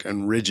stuck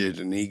and rigid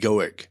and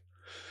egoic.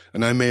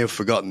 And I may have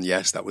forgotten,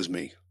 yes, that was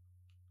me.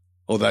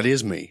 Or that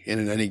is me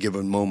in any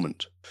given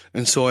moment.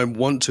 And so I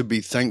want to be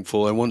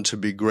thankful. I want to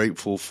be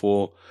grateful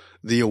for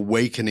the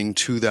awakening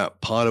to that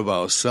part of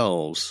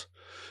ourselves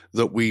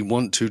that we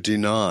want to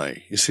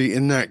deny. You see,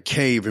 in that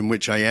cave in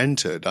which I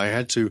entered, I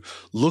had to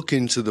look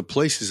into the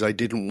places I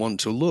didn't want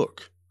to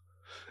look.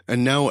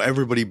 And now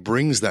everybody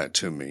brings that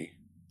to me.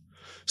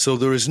 So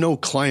there is no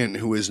client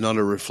who is not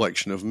a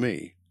reflection of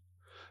me.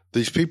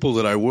 These people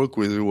that I work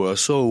with who are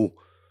so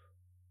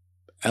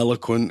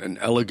eloquent and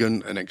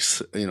elegant and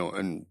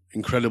and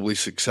incredibly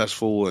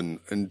successful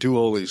and do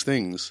all these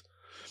things,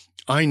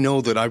 I know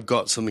that I've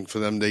got something for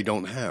them they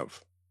don't have.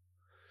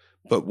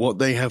 But what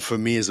they have for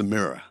me is a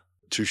mirror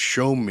to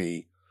show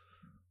me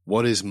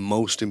what is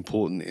most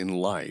important in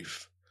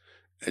life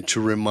and to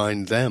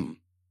remind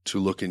them to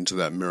look into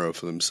that mirror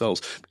for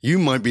themselves. You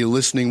might be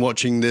listening,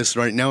 watching this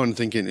right now and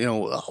thinking,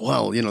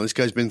 this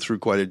guy's been through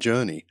quite a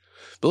journey.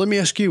 But let me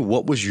ask you,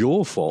 what was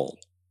your fall?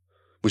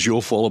 Was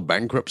your fall a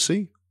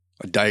bankruptcy,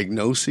 a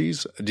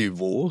diagnosis, a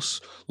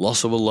divorce,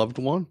 loss of a loved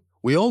one?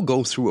 We all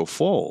go through a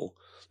fall.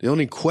 The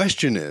only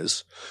question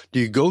is, do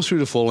you go through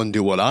the fall and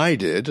do what I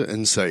did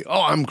and say,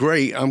 oh, I'm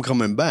great, I'm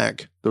coming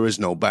back? There is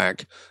no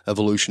back.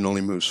 Evolution only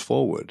moves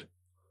forward.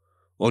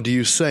 Or do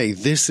you say,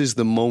 this is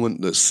the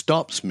moment that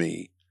stops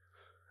me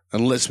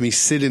and lets me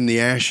sit in the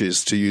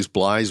ashes, to use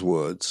Bly's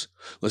words,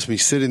 lets me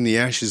sit in the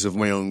ashes of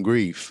my own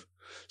grief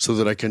so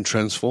that I can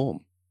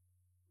transform?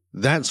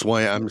 That's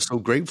why I'm so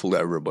grateful to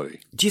everybody.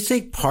 Do you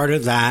think part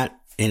of that,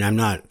 and I'm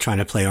not trying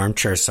to play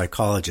armchair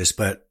psychologist,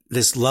 but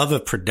this love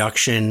of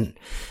production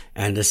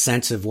and the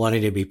sense of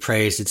wanting to be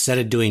praised, instead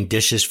of doing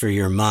dishes for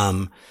your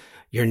mom,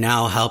 you're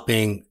now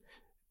helping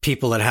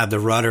people that have the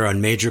rudder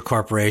on major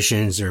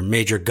corporations or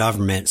major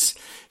governments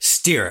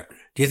steer it.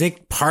 Do you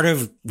think part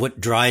of what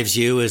drives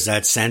you is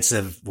that sense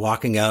of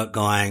walking out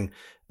going,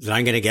 that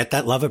I'm going to get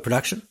that love of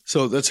production?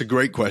 So that's a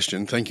great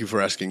question. Thank you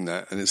for asking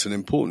that. And it's an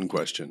important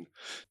question.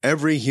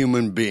 Every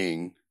human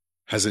being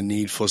has a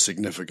need for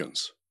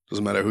significance.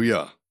 Doesn't matter who you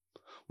are.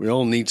 We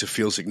all need to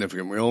feel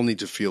significant. We all need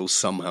to feel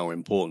somehow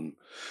important.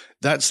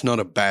 That's not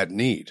a bad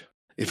need.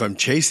 If I'm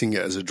chasing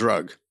it as a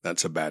drug,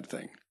 that's a bad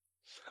thing.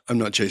 I'm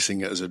not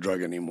chasing it as a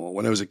drug anymore.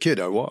 When I was a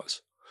kid, I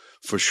was,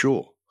 for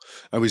sure.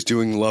 I was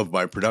doing love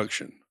by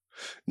production.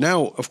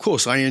 Now, of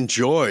course, I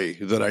enjoy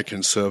that I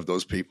can serve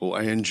those people.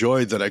 I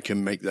enjoy that I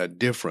can make that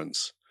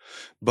difference.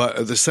 But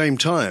at the same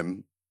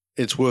time,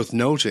 it's worth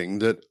noting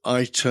that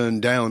I turn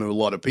down a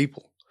lot of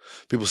people.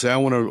 People say, I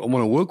want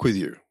to work with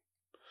you.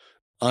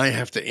 I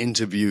have to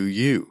interview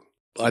you.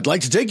 I'd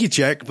like to take your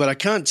check, but I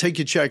can't take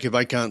your check if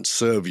I can't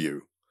serve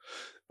you.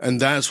 And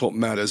that's what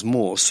matters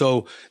more.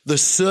 So the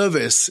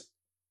service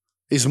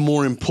is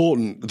more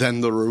important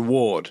than the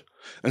reward.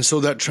 And so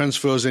that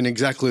transfers in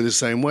exactly the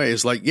same way.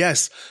 It's like,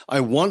 yes,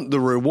 I want the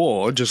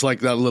reward, just like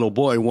that little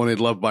boy wanted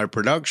love by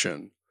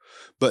production.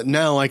 But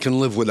now I can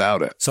live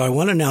without it. So I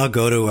want to now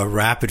go to a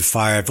rapid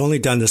fire. I've only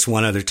done this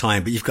one other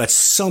time, but you've got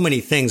so many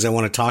things I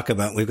want to talk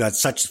about. We've got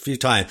such a few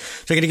time. So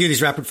I'm going to give you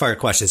these rapid fire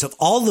questions. Of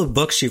all the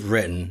books you've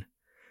written,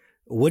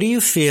 what do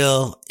you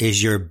feel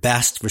is your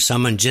best for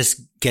someone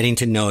just getting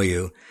to know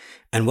you?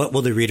 And what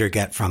will the reader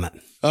get from it?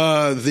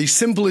 The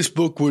simplest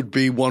book would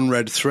be One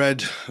Red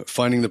Thread,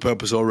 Finding the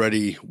Purpose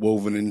Already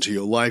Woven into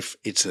Your Life.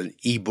 It's an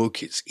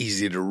ebook. It's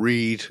easy to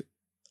read,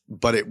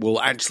 but it will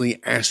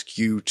actually ask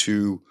you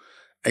to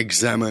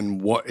examine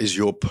what is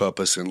your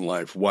purpose in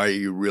life. Why are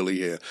you really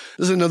here?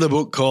 There's another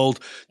book called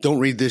Don't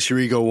Read This, Your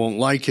Ego Won't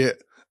Like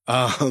It.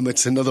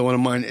 It's another one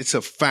of mine. It's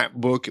a fat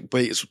book,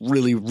 but it's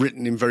really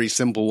written in very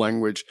simple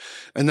language.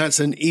 And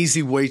that's an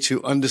easy way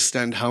to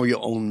understand how your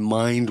own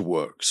mind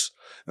works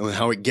and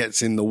how it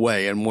gets in the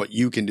way and what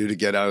you can do to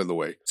get out of the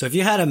way. So if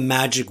you had a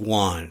magic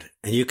wand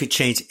and you could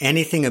change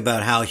anything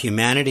about how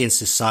humanity and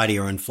society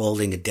are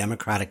unfolding in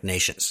democratic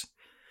nations,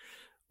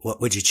 what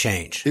would you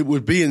change? It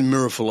would be in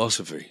mirror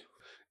philosophy,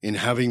 in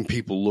having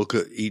people look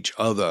at each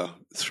other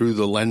through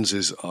the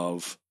lenses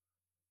of,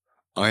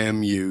 I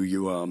am you,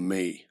 you are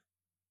me.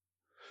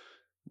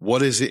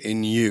 What is it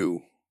in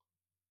you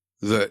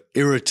that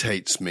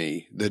irritates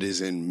me that is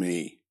in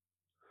me?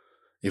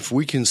 If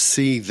we can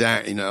see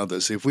that in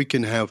others, if we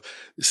can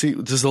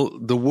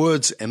the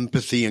words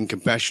empathy and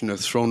compassion are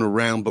thrown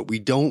around, but we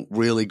don't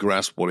really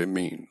grasp what it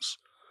means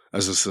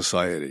as a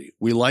society.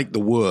 We like the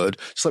word,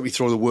 just like we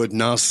throw the word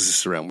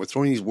narcissist around. We're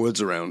throwing these words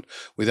around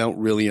without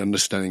really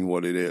understanding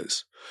what it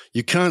is.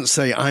 You can't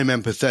say I'm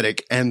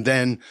empathetic and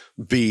then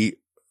be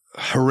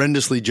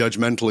horrendously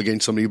judgmental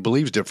against somebody who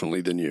believes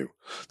differently than you.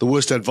 The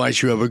worst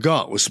advice you ever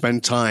got was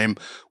spend time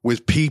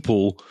with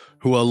people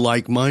who are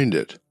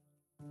like-minded.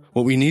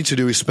 What we need to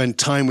do is spend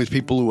time with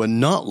people who are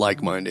not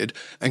like-minded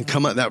and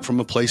come at that from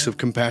a place of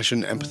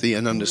compassion, empathy,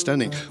 and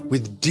understanding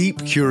with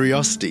deep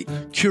curiosity.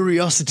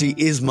 Curiosity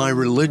is my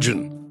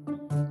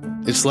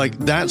religion. It's like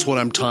that's what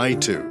I'm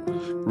tied to.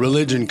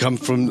 Religion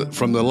comes from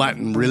the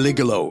Latin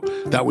religio,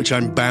 that which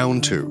I'm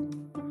bound to.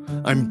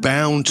 I'm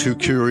bound to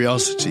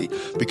curiosity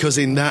because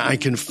in that I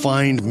can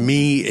find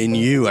me in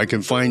you. I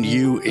can find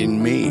you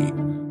in me.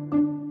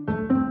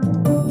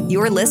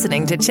 You're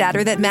listening to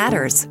Chatter That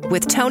Matters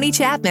with Tony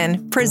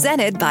Chapman,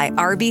 presented by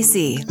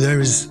RBC.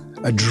 There is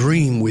a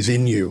dream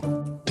within you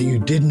that you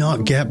did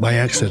not get by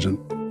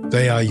accident.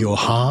 They are your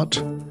heart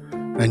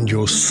and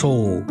your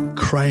soul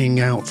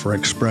crying out for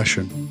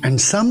expression. And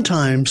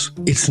sometimes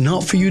it's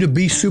not for you to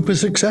be super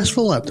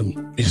successful at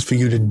them. It's for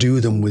you to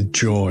do them with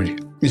joy.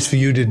 It's for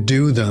you to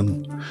do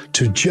them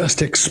to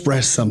just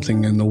express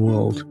something in the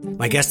world.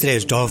 My guest today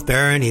is Dov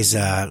Baron. He's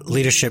a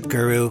leadership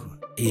guru.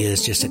 He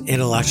is just an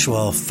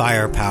intellectual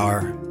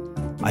firepower.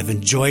 I've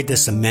enjoyed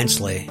this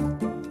immensely,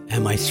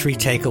 and my 3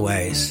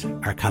 takeaways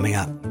are coming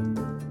up.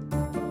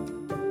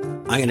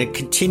 I'm going to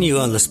continue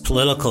on this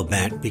political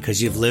bent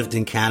because you've lived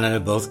in Canada,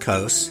 both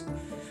coasts.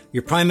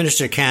 You're Prime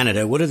Minister of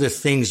Canada. What are the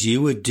things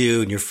you would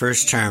do in your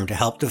first term to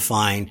help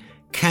define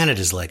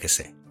Canada's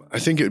legacy? I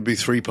think it would be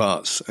 3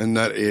 parts, and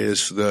that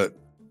is that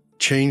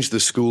change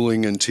the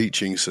schooling and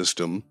teaching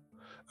system.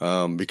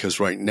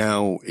 Because right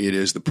now it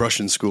is the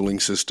Prussian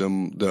schooling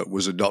system that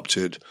was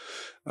adopted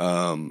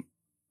in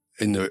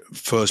the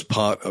first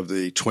part of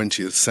the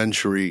 20th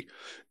century.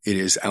 It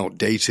is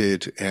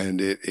outdated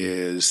and it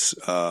is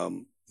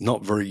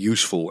not very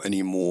useful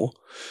anymore.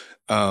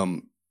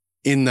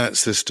 In that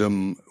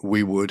system,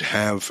 we would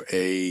have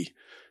a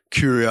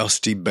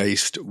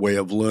curiosity-based way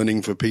of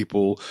learning for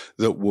people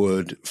that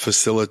would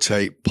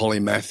facilitate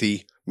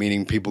polymathy,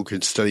 meaning people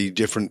could study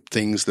different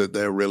things that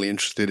they're really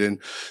interested in.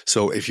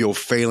 So if you're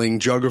failing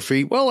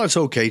geography, well, that's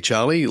okay,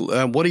 Charlie.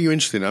 What are you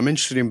interested in? I'm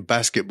interested in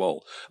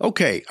basketball.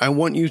 Okay, I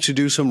want you to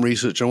do some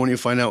research. I want you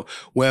to find out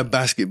where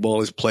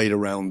basketball is played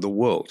around the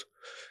world.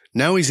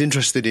 Now he's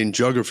interested in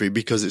geography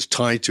because it's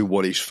tied to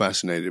what he's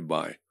fascinated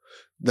by.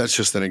 That's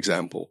just an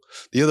example.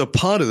 The other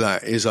part of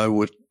that is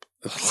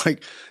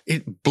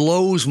it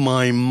blows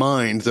my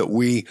mind that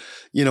we,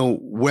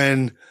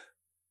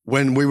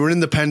 when we were in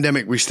the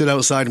pandemic, we stood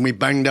outside and we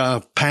banged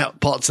our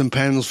pots and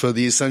pans for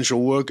the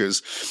essential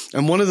workers.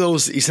 And one of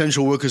those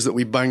essential workers that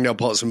we banged our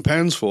pots and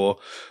pans for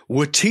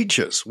were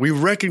teachers. We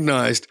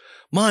recognized,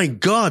 my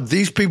God,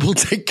 these people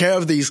take care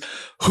of these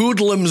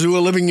hoodlums who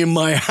are living in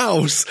my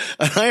house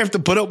and I have to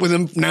put up with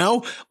them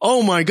now.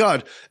 Oh my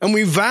God. And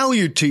we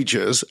valued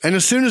teachers. And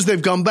as soon as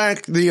they've gone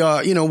back,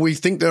 we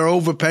think they're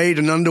overpaid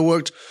and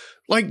underworked.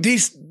 Like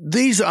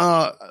these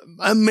are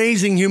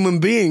amazing human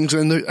beings,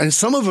 and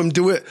some of them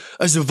do it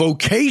as a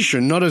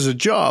vocation, not as a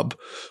job.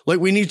 Like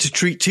we need to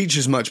treat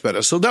teachers much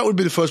better. So that would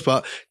be the first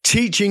part.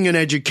 Teaching and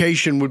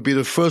education would be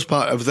the first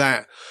part of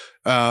that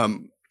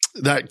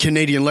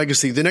Canadian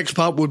legacy. The next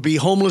part would be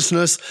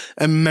homelessness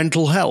and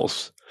mental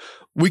health.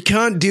 We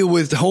can't deal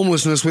with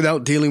homelessness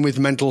without dealing with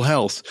mental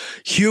health.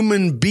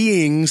 Human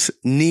beings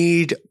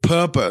need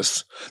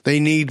purpose. They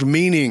need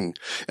meaning.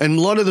 And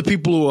a lot of the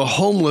people who are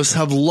homeless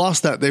have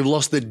lost that. They've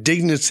lost their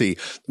dignity.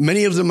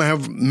 Many of them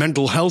have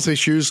mental health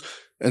issues,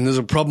 and there's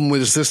a problem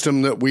with the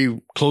system that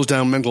we close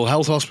down mental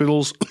health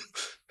hospitals.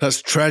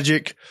 That's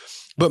tragic.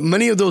 But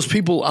many of those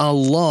people are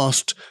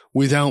lost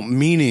without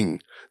meaning.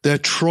 They're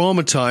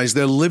traumatized.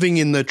 They're living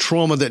in the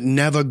trauma that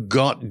never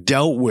got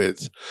dealt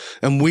with.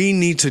 And we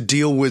need to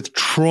deal with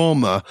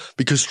trauma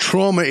because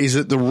trauma is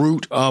at the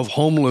root of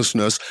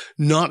homelessness,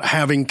 not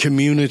having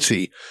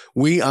community.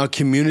 We are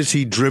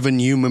community-driven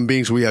human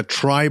beings. We are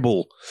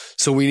tribal.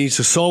 So we need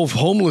to solve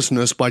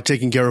homelessness by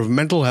taking care of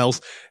mental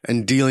health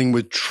and dealing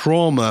with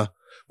trauma,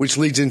 which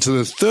leads into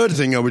the third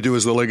thing I would do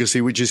as the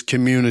legacy, which is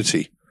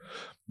community.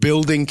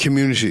 Building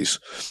communities.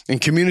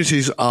 And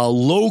communities are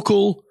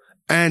local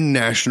and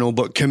national,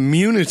 but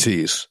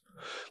communities.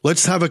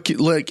 Let's have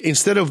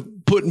instead of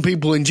putting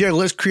people in jail,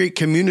 let's create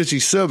community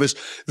service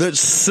that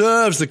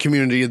serves the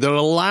community, that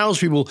allows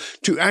people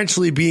to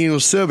actually be in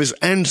service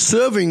and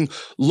serving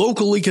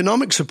local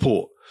economic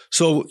support.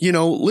 So,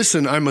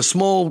 listen, I'm a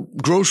small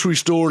grocery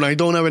store and I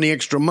don't have any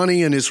extra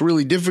money and it's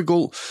really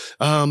difficult.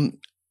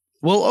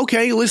 Well,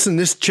 okay, listen,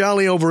 this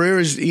Charlie over here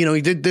is,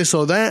 he did this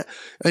or that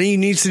and he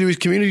needs to do his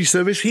community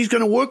service. He's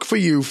going to work for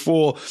you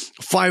for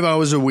 5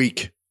 hours a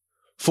week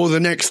for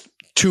the next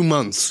 2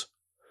 months.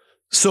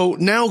 So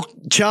now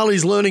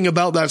Charlie's learning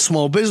about that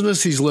small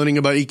business. He's learning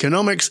about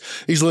economics.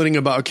 He's learning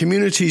about a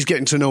community. He's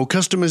getting to know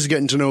customers,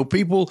 getting to know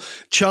people.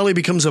 Charlie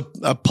becomes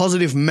a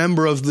positive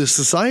member of the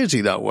society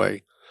that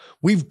way.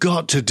 We've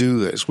got to do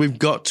this. We've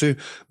got to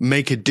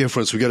make a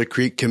difference. We've got to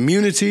create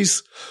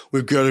communities.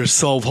 We've got to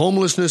solve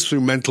homelessness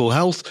through mental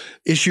health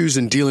issues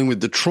and dealing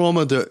with the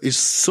trauma that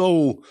is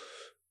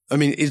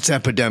it's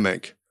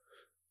epidemic.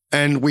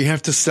 And we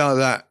have to start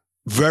that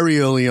very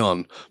early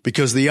on,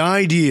 because the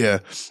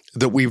idea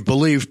that we've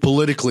believed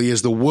politically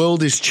is the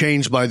world is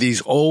changed by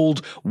these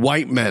old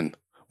white men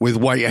with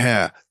white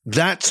hair.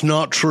 That's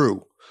not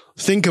true.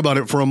 Think about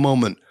it for a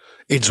moment.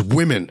 It's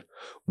women.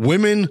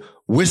 Women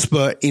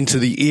whisper into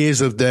the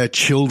ears of their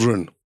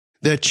children.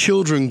 Their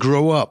children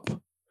grow up.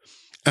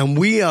 And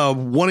we are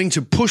wanting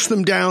to push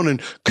them down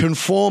and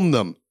conform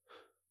them.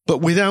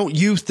 But without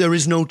youth, there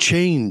is no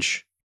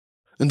change.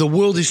 And the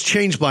world is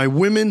changed by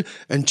women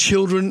and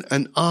children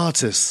and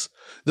artists.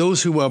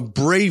 Those who are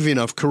brave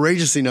enough,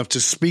 courageous enough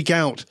to speak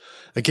out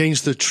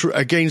against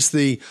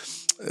the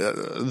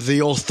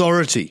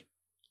authority.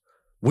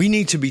 We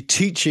need to be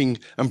teaching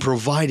and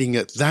providing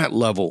at that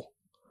level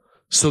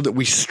so that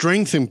we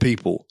strengthen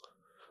people.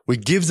 We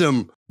give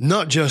them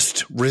not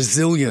just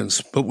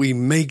resilience, but we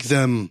make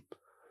them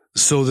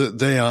so that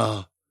they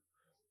are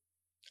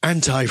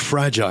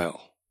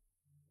anti-fragile,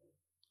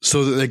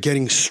 so that they're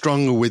getting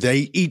stronger with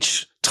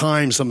each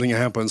time something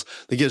happens.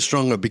 They get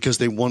stronger because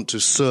they want to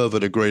serve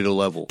at a greater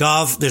level.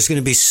 Dov, there's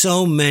going to be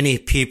so many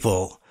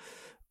people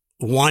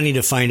wanting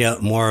to find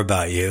out more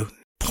about you.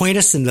 Point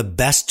us in the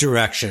best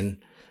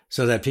direction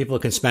so that people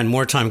can spend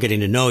more time getting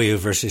to know you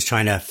versus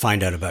trying to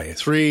find out about you.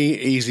 3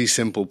 easy,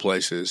 simple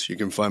places. You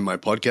can find my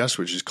podcast,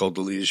 which is called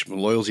the Leadership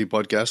and Loyalty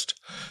Podcast.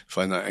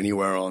 Find that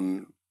anywhere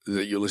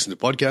that you listen to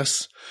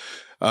podcasts.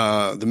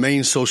 The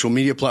main social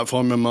media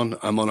platform I'm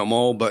on them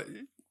all, but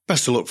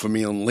best to look for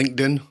me on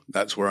LinkedIn.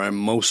 That's where I'm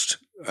most.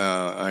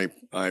 I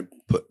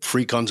put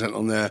free content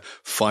on there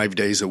 5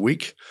 days a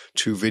week,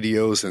 2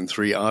 videos and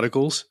 3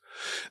 articles.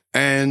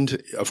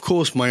 And of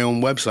course, my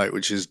own website,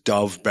 which is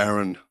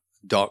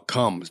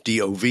dovbaron.com,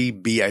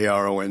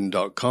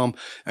 DOVBARON.com.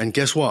 And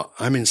guess what?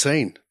 I'm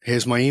insane.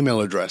 Here's my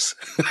email address,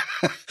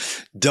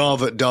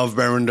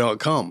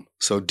 dov@dovbaron.com.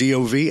 So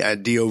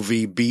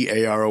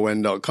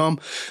dov@dovbaron.com.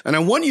 And I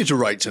want you to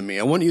write to me.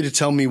 I want you to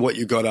tell me what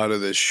you got out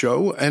of this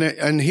show.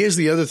 And here's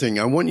the other thing.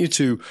 I want you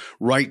to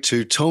write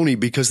to Tony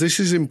because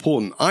this is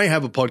important. I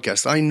have a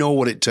podcast. I know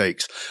what it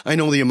takes. I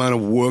know the amount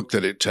of work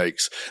that it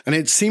takes. And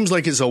it seems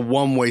like it's a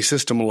one-way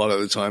system a lot of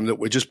the time that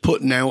we're just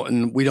putting out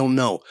and we don't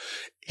know.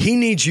 He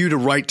needs you to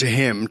write to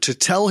him to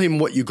tell him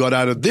what you got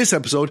out of this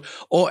episode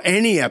or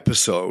any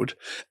episode.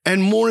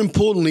 And more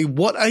importantly,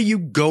 what are you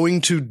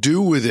going to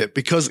do with it?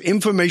 Because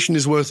information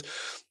is worth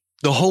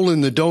the hole in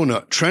the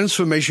donut.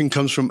 Transformation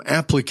comes from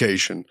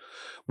application.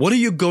 What are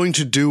you going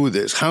to do with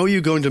this? How are you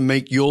going to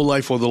make your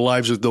life or the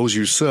lives of those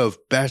you serve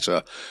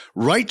better?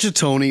 Write to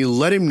Tony,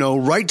 let him know.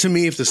 Write to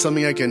me if there's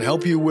something I can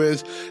help you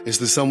with. Is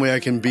there some way I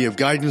can be of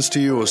guidance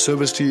to you or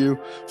service to you?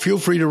 Feel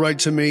free to write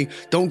to me.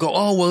 Don't go,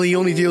 oh, well, he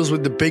only deals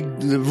with the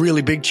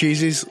really big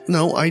cheesies.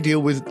 No, I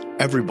deal with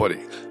everybody.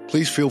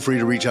 Please feel free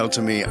to reach out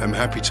to me. I'm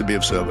happy to be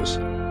of service.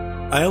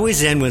 I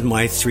always end with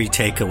my 3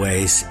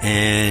 takeaways,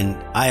 and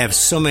I have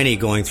so many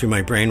going through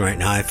my brain right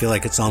now. I feel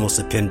like it's almost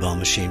a pinball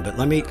machine, but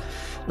let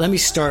me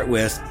start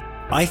with,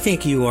 I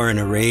think you are in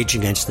a rage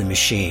against the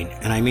machine.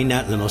 And I mean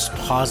that in the most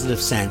positive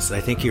sense. I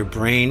think your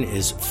brain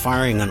is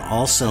firing on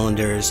all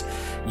cylinders.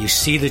 You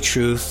see the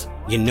truth.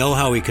 You know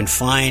how we can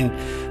find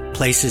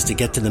places to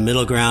get to the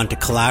middle ground, to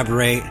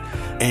collaborate.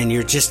 And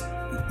you're just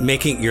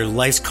making your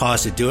life's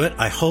cause to do it.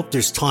 I hope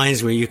there's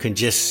times where you can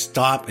just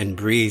stop and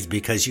breathe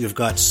because you've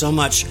got so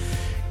much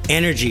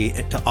energy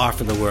to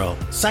offer the world.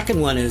 Second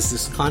one is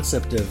this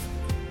concept of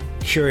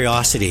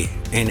curiosity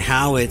and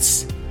how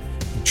it's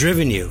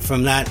driven you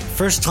from that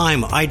first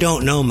time. I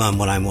don't know, Mom,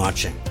 what I'm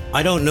watching.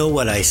 I don't know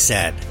what I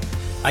said.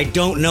 I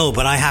don't know,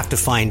 but I have to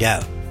find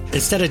out.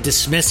 Instead of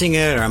dismissing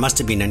it, or it must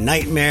have been a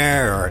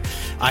nightmare, or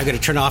I got to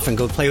turn off and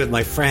go play with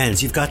my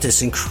friends, you've got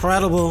this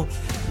incredible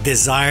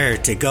desire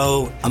to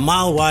go a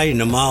mile wide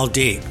and a mile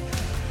deep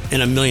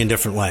in a million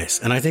different ways.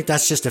 And I think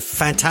that's just a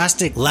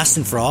fantastic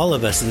lesson for all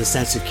of us in the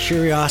sense of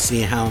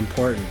curiosity and how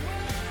important.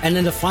 And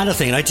then the final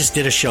thing, I just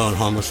did a show on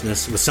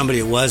homelessness with somebody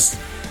who was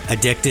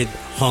addicted,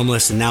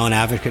 homeless, and now an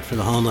advocate for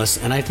the homeless.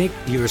 And I think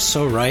you're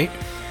so right,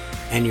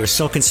 and you're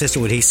so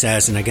consistent with what he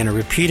says, and I'm going to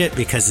repeat it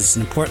because it's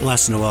an important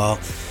lesson of all.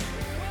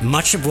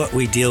 Much of what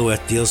we deal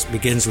with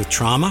begins with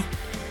trauma,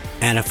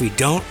 and if we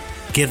don't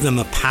give them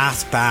a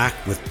path back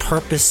with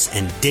purpose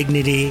and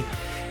dignity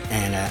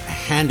and a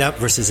hand up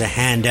versus a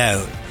hand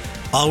out,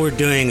 all we're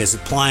doing is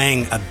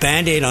applying a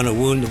Band-Aid on a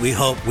wound that we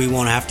hope we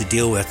won't have to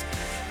deal with,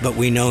 but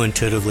we know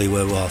intuitively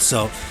we will.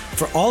 So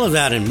for all of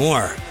that and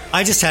more,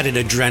 I just had an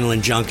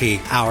adrenaline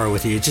junkie hour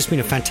with you. It's just been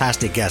a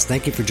fantastic guest.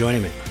 Thank you for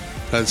joining me.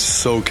 That's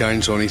so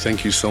kind, Tony.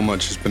 Thank you so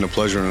much. It's been a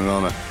pleasure and an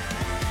honor.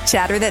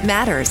 Chatter That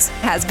Matters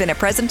has been a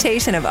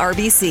presentation of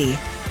RBC.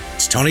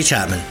 It's Tony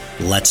Chapman.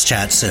 Let's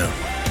chat soon.